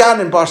he began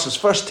in Barca's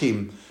first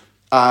team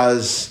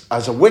as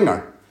a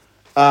winger,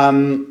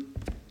 and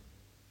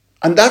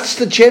that's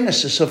the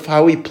genesis of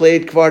how he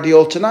played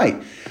Gvardiol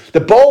tonight. The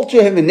ball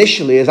to him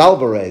initially is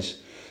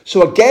Alvarez.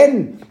 So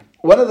again,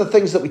 one of the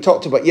things that we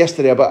talked about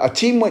yesterday about a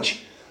team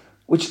which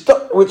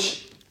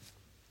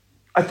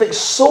I think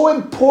so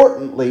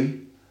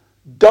importantly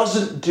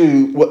doesn't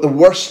do what the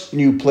worst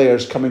new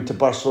players coming to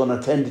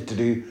Barcelona tended to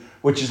do,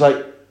 which is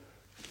like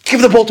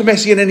give the ball to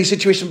Messi in any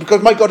situation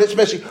because, my God, it's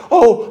Messi.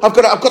 Oh, I've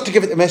got to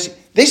give it to Messi.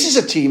 This is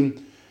a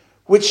team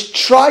which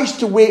tries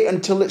to wait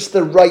until it's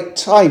the right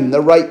time, the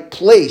right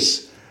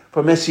place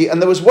for Messi.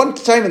 And there was one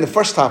time in the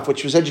first half,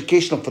 which was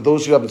educational for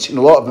those who haven't seen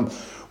a lot of them,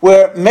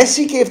 where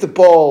Messi gave the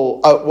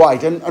ball out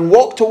wide and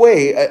walked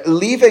away,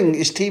 leaving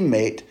his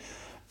teammate,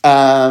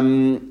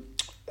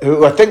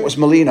 who I think was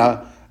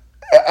Molina,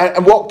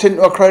 and walked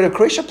into a crowd of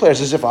Croatia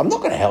players as if, I'm not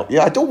going to help you.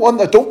 I don't want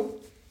that.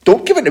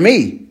 Don't give it to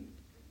me.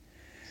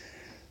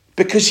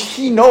 Because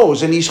he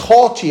knows and he's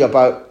haughty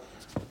about,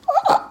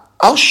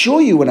 I'll show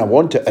you when I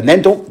want it, and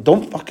then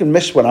don't fucking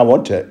miss when I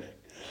want it.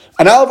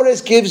 And Alvarez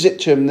gives it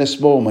to him this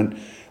moment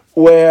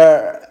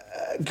where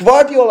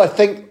Guardiola, I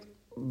think,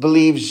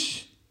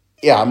 believes,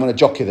 I'm going to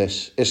jockey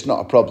this. It's not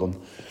a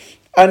problem.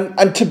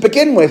 And to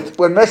begin with,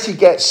 when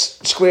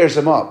Messi squares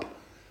him up,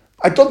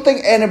 I don't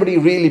think anybody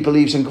really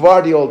believes, and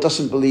Guardiola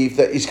doesn't believe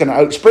that he's going to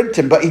outtsprint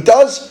him, but he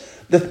does.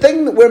 The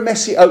thing where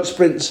Messi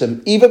outsprints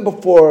him, even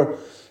before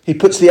he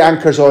puts the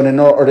anchors on in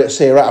order to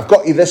say, right, I've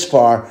got you this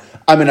far,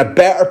 I'm in a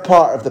better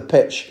part of the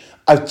pitch,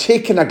 I've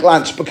taken a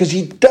glance, because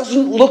he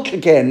doesn't look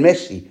again,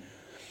 Messi.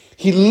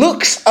 He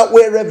looks at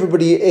where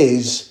everybody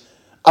is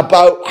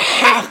about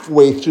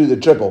halfway through the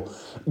dribble.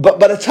 But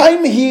by the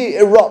time he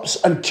erupts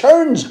and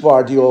turns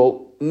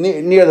Guardiola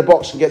near the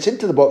box and gets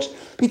into the box,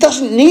 he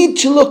doesn't need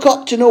to look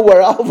up to know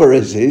where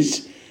Alvarez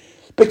is,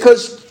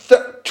 because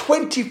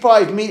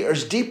 25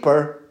 metres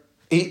deeper,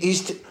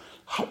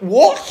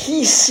 what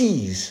he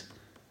sees.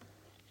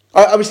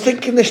 I was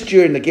thinking this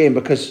during the game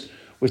because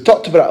we've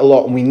talked about it a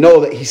lot and we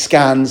know that he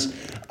scans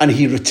and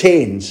he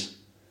retains.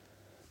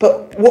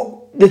 But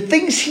the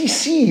things he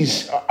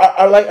sees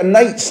are like a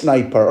night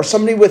sniper or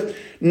somebody with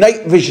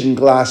night vision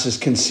glasses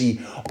can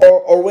see.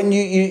 Or when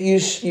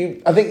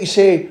you I think you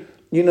say,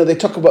 they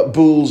talk about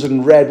bulls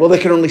and red. Well, they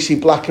can only see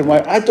black and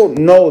white. I don't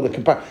know the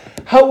comparison.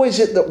 How is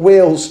it that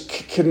whales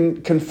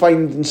can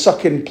find and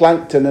suck in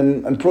plankton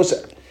and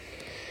process?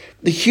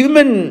 The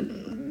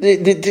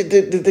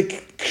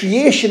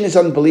creation is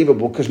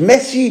unbelievable because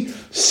Messi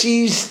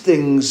sees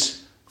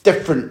things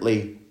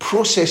differently,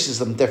 processes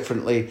them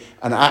differently,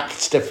 and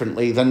acts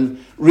differently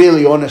than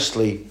really,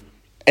 honestly,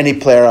 any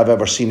player I've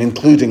ever seen,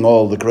 including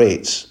all the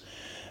greats.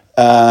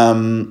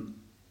 And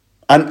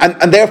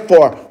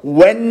therefore,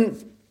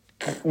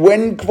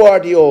 when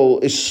Guardiola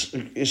is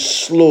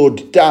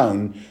slowed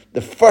down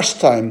the first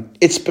time,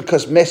 it's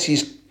because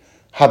Messi's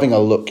having a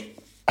look,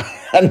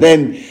 and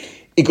then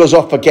he goes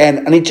off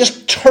again, and he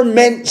just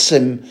torments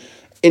him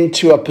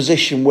into a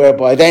position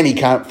whereby then he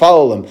can't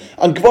foul him.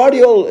 And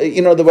Guardiola,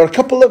 there were a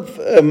couple of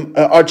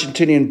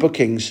Argentinian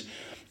bookings,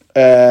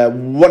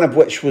 one of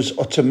which was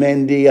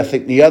Otamendi, I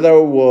think the other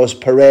was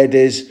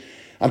Paredes,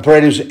 and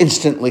Paredes was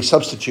instantly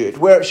substituted,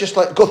 where it's just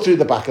like, go through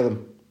the back of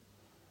them.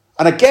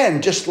 And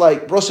again, just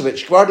like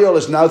Brozovic, Guardiola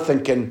is now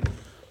thinking,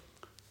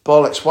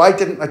 bollocks, why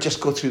didn't I just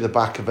go through the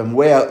back of him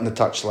way out in the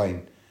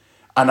touchline?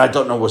 And I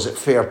don't know, was it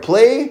fair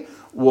play?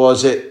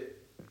 Was it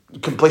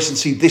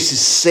complacency? This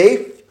is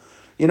safe?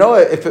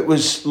 If it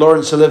was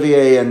Laurence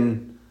Olivier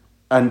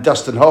and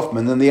Dustin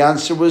Hoffman, then the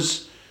answer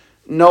was,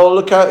 no,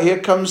 look out, here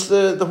comes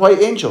the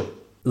White Angel.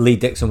 Lee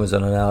Dixon was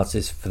on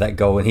analysis for that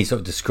goal, and he sort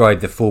of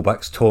described the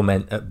fullback's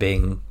torment at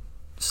being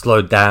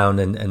slowed down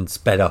and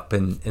sped up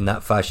in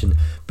that fashion.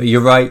 But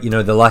you're right,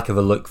 the lack of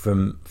a look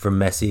from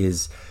Messi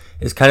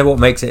is kind of what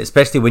makes it,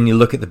 especially when you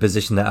look at the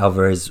position that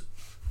Alvarez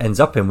ends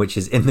up in, which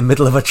is in the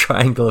middle of a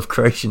triangle of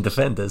Croatian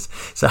defenders.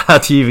 So how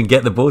do you even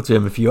get the ball to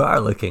him if you are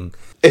looking?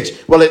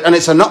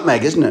 It's a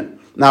nutmeg, isn't it?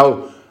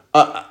 Now,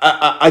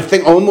 I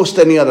think almost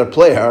any other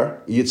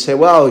player, you'd say,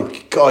 well,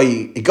 he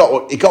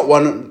got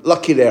one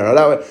lucky there.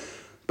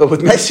 But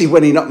with Messi,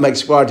 when he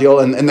nutmegs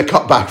Guardiola in the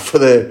cutback for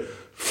the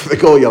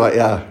goal, you're like,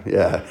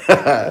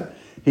 yeah.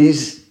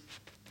 He's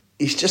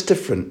just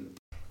different.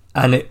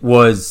 And it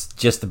was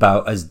just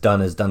about as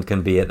done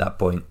can be at that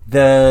point.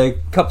 The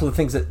couple of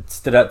things that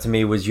stood out to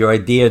me was your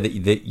idea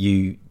that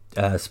you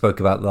spoke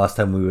about the last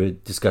time we were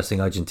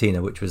discussing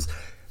Argentina, which was,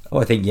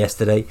 I think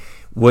yesterday,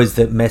 was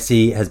that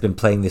Messi has been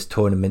playing this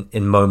tournament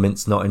in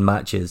moments, not in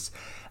matches.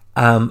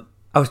 I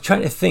was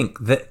trying to think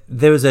that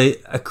there was a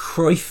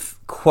Cruyff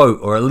quote,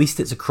 or at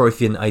least it's a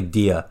Cruyffian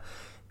idea,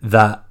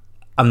 that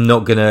I'm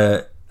not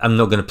gonna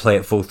play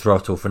at full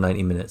throttle for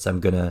 90 minutes.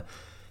 I'm gonna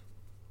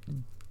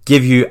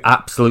give you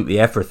absolutely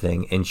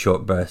everything in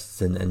short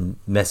bursts, and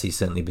Messi's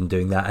certainly been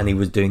doing that, and he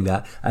was doing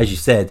that, as you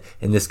said,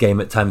 in this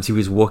game. At times he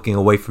was walking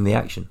away from the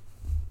action.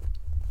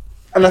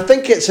 And I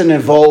think it's an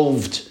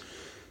evolved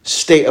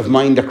state of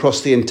mind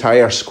across the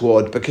entire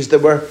squad, because there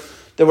were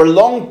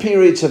long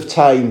periods of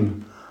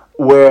time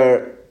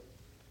where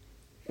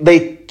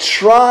they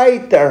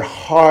tried their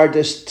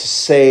hardest to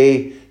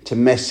say to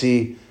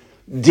Messi,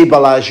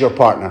 Dybala's your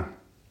partner,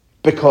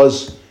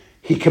 because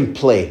he can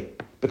play,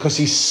 because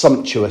he's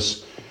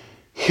sumptuous.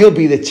 He'll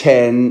be the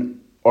 10,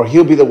 or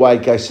he'll be the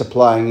wide guy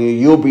supplying you,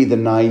 you'll be the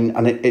 9,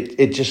 and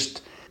it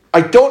just...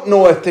 I don't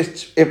know if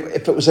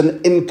it was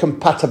an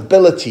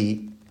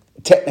incompatibility,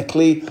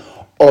 technically,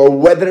 or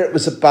whether it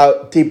was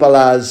about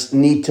Dybala's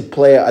need to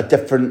play at a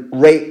different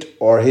rate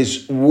or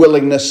his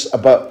willingness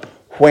about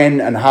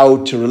when and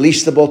how to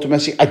release the ball to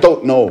Messi, I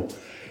don't know.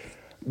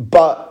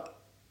 But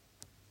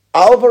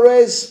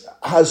Alvarez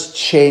has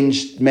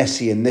changed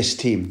Messi in this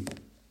team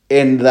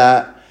in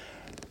that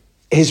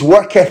his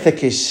work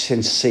ethic is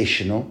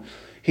sensational.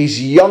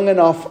 He's young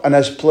enough and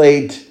has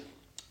played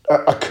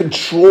a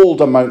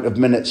controlled amount of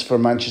minutes for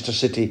Manchester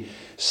City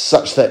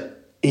such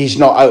that he's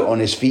not out on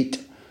his feet.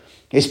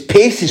 His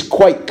pace is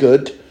quite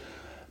good.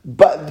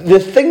 But the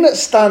thing that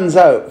stands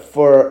out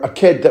for a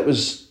kid that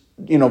was,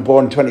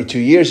 born 22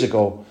 years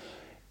ago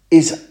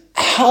is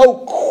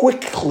how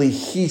quickly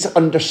he's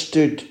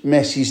understood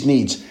Messi's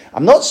needs.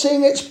 I'm not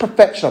saying it's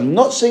perfection. I'm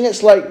not saying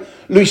it's like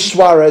Luis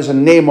Suarez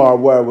and Neymar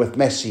were with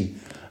Messi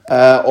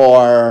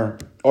or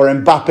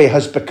Mbappe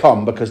has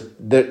become, because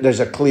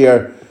there's a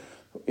clear,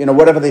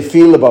 whatever they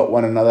feel about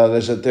one another,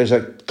 there's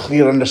a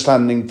clear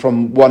understanding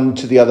from one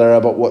to the other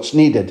about what's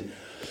needed.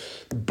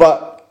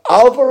 But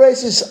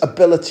Alvarez's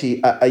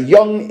ability at a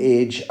young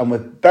age and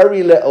with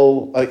very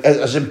little,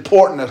 as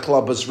important a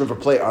club as River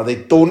Plate are, they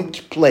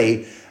don't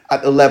play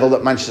at the level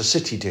that Manchester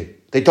City do.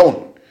 They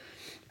don't.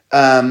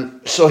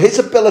 So his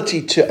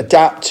ability to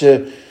adapt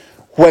to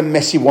when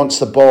Messi wants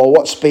the ball,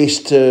 what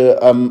space to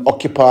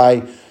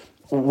occupy,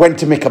 when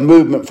to make a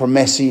movement for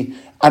Messi,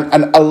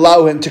 and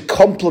allow him to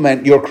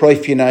complement your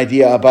Cruyffian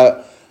idea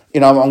about,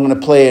 I'm going to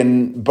play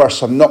in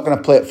bursts. I'm not going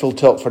to play at full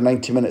tilt for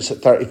 90 minutes at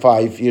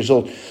 35 years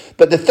old.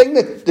 But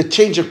the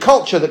change of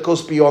culture that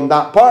goes beyond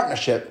that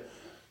partnership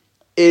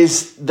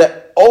is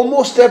that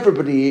almost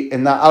everybody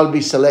in that Albi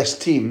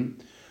Celeste team,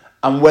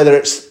 and whether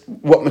it's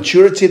what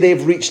maturity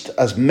they've reached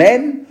as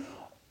men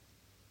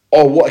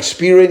or what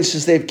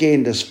experiences they've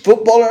gained as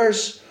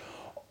footballers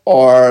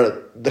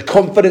or the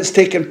confidence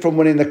taken from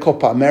winning the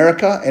Copa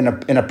America in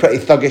a pretty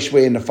thuggish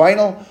way in the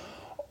final,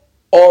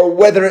 or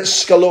whether it's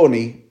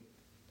Scaloni,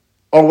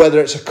 or whether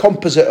it's a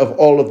composite of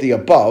all of the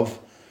above,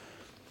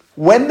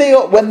 when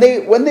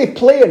they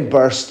play in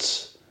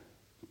bursts,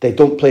 they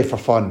don't play for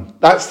fun.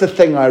 That's the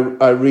thing I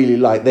really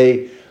like.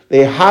 They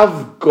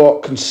have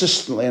got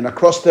consistently and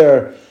across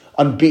their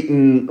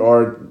unbeaten,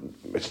 or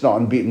it's not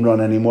unbeaten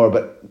run anymore,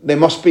 but they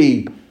must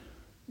be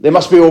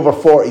over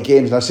 40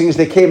 games now. Seeing as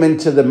they came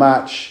into the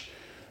match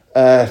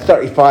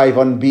 35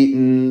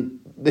 unbeaten,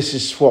 this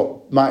is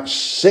match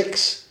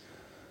 6,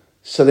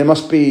 so they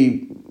must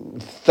be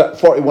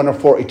 41 or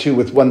 42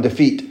 with one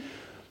defeat.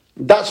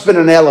 That's been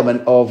an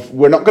element of,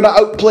 we're not going to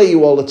outplay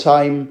you all the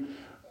time.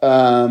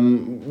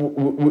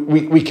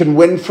 We can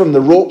win from the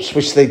ropes,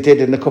 which they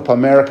did in the Copa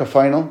America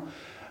final.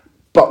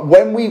 But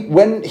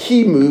when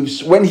he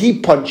moves, when he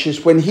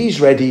punches, when he's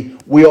ready,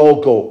 we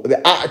all go.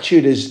 The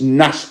attitude is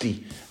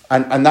nasty,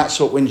 and that's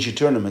what wins you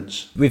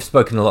tournaments. We've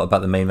spoken a lot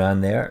about the main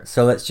man there,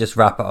 so let's just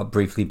wrap it up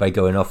briefly by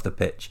going off the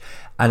pitch.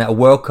 And at a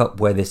World Cup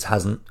where this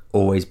hasn't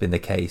always been the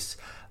case,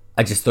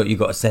 I just thought you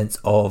got a sense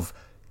of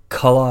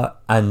colour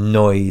and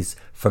noise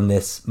from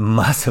this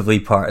massively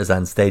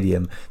partisan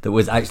stadium that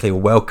was actually a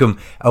welcome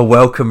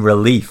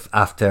relief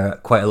after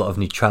quite a lot of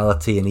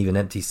neutrality and even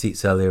empty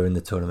seats earlier in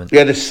the tournament.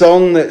 Yeah, the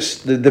song that's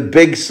the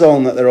big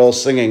song that they're all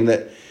singing,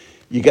 that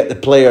you get the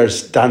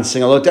players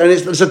dancing along. And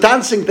there's a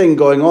dancing thing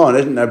going on,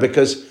 isn't there?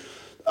 Because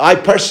I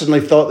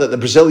personally thought that the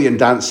Brazilian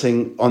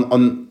dancing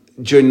on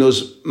during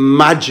those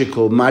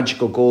magical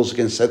goals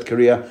against South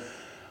Korea,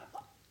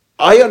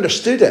 I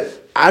understood it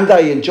and I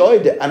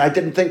enjoyed it, and I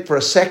didn't think for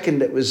a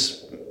second it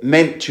was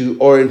meant to,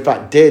 or in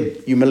fact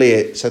did,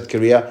 humiliate South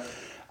Korea.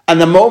 And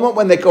the moment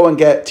when they go and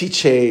get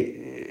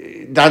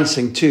Tiche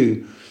dancing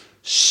too,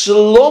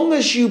 so long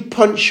as you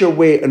punch your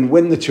weight and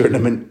win the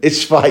tournament,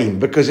 it's fine,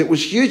 because it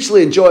was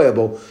hugely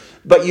enjoyable.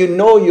 But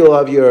you'll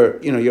have your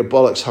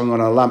bollocks hung on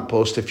a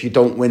lamppost if you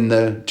don't win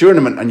the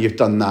tournament, and you've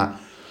done that.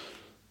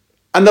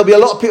 And there'll be a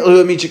lot of people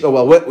who immediately go,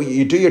 well,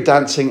 you do your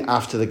dancing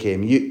after the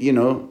game.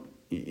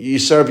 You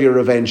serve your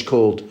revenge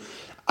cold.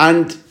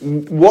 And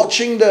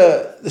watching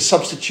the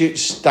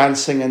substitutes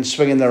dancing and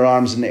swinging their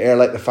arms in the air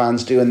like the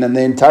fans do, and then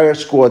the entire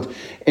squad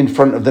in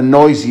front of the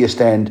noisiest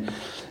end,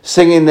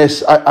 singing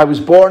this. I was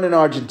born in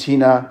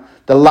Argentina,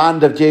 the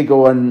land of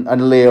Diego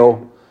and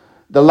Leo,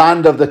 the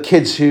land of the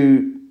kids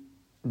who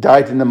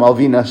died in the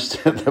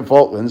Malvinas, the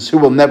Falklands, who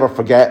will never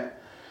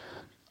forget.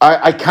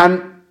 I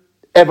can't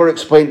ever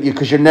explain to you,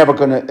 because you're never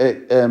going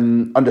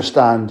to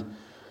understand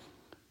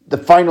the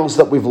finals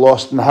that we've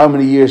lost and how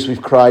many years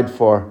we've cried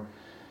for.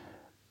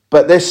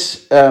 But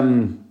this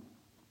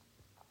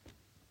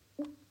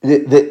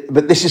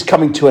is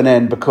coming to an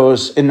end,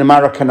 because in the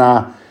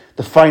Maracanã,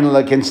 the final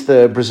against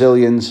the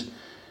Brazilians,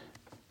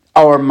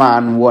 our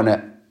man won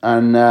it.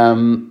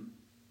 And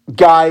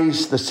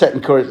guys, the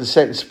second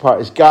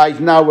part is, guys,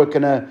 now we're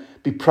going to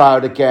be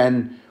proud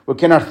again. We're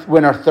going to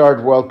win our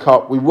third World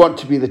Cup. We want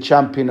to be the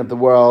champion of the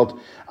world.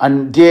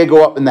 And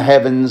Diego up in the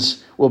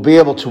heavens will be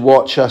able to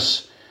watch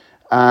us,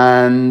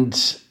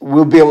 and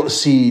we'll be able to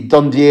see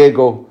Don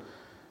Diego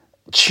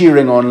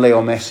cheering on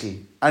Leo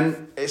Messi.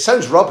 And it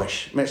sounds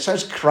rubbish. I mean, it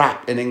sounds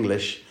crap in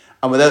English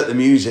and without the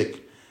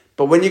music.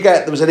 But when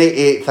there was an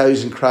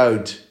 88,000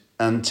 crowd,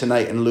 and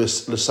tonight in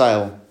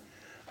Lusail.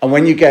 And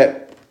when you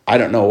get, I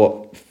don't know,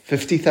 what,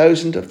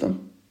 50,000 of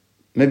them?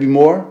 Maybe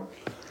more?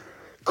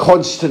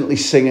 Constantly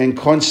singing,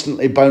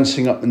 constantly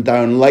bouncing up and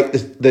down, like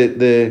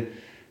the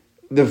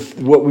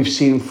what we've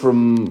seen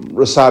from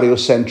Rosario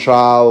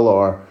Central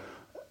or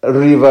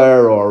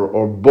River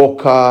or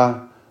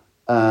Boca.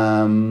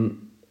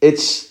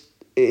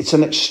 It's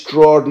an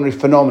extraordinary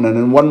phenomenon,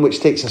 and one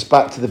which takes us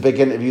back to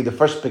the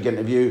first big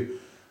interview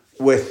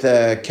with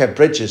Kev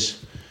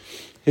Bridges,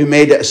 who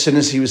made it as soon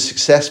as he was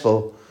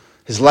successful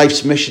his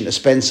life's mission to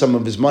spend some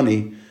of his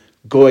money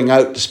going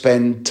out to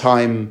spend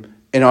time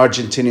in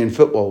Argentinian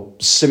football,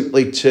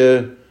 simply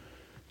to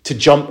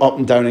jump up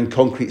and down in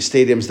concrete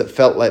stadiums that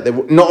felt like they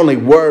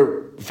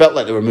felt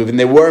like they were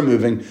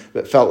moving,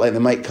 but felt like they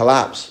might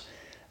collapse.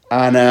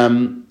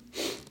 And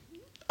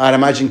I'd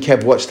imagine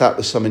Kev watched that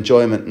with some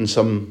enjoyment and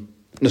some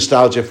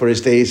nostalgia for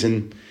his days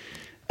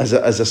as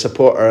a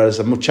supporter, as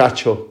a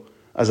muchacho,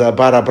 as a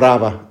barra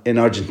brava in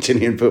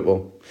Argentinian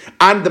football.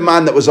 And the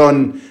man that was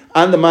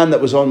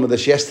on with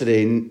us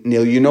yesterday,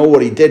 Neil, you know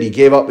what he did? He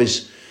gave up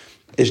his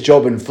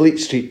job in Fleet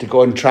Street to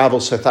go and travel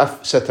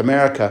South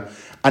America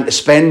and to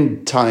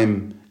spend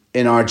time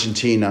in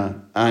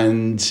Argentina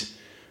and,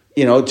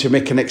 you know, to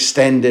make an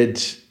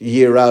extended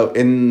year out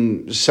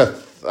in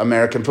South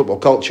American football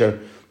culture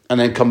and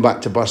then come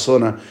back to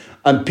Barcelona.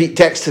 And Pete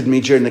texted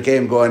me during the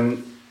game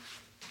going,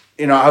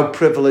 you know, how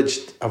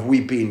privileged have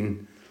we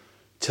been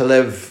to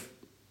live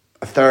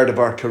a third of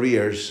our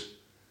careers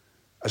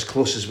as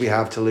close as we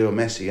have to Leo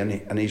Messi,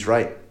 and he's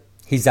right.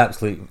 He's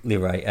absolutely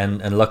right,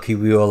 and lucky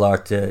we all are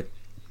to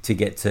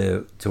get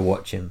to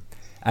watch him.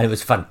 And it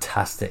was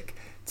fantastic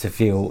to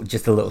feel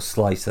just a little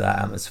slice of that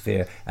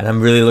atmosphere, and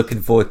I'm really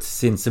looking forward to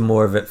seeing some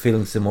more of it,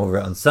 feeling some more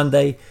of it on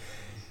Sunday.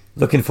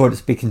 Looking forward to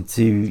speaking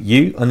to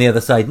you on the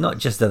other side, not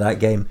just of that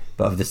game,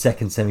 but of the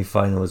second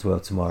semi-final as well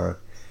tomorrow.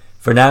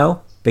 For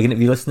now, big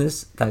interview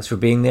listeners, thanks for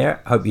being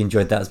there. Hope you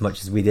enjoyed that as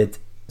much as we did.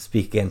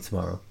 Speak again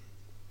tomorrow.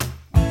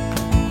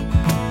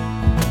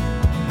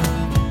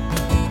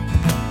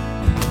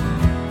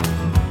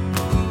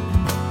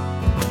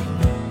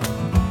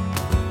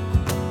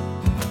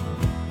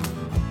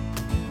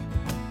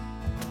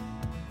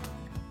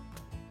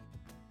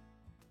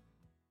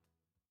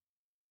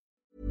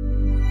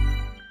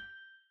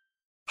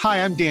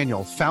 Hi, I'm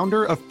Daniel,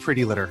 founder of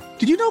Pretty Litter.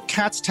 Did you know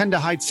cats tend to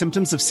hide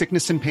symptoms of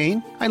sickness and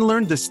pain? I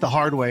learned this the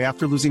hard way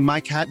after losing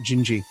my cat,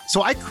 Gingy.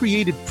 So I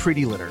created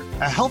Pretty Litter,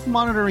 a health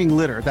monitoring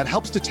litter that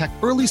helps detect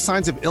early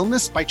signs of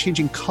illness by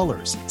changing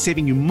colors,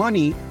 saving you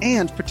money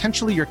and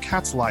potentially your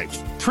cat's life.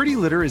 Pretty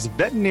Litter is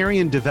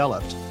veterinarian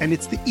developed, and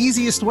it's the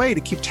easiest way to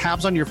keep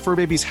tabs on your fur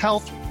baby's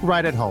health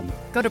right at home.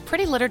 Go to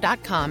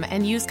prettylitter.com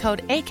and use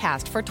code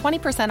ACAST for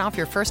 20% off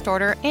your first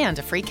order and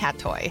a free cat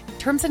toy.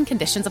 Terms and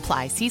conditions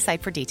apply. See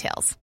site for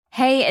details.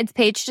 Hey, it's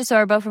Paige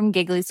DeSorbo from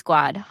Giggly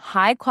Squad.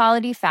 High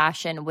quality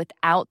fashion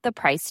without the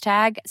price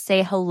tag.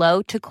 Say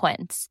hello to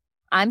Quince.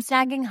 I'm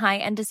snagging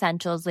high-end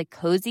essentials like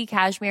cozy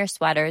cashmere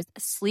sweaters,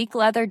 sleek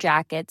leather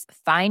jackets,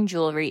 fine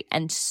jewelry,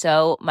 and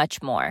so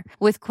much more.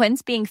 With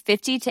Quince being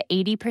 50 to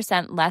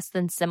 80% less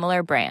than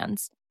similar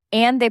brands.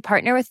 And they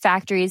partner with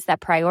factories that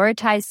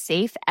prioritize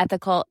safe,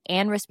 ethical,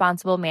 and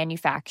responsible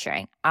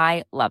manufacturing.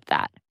 I love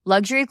that.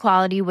 Luxury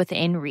quality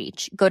within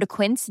reach. Go to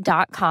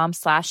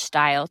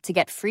quince.com/style to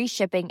get free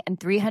shipping and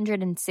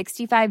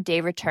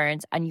 365-day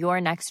returns on your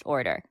next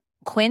order.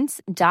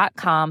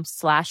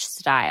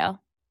 Quince.com/style.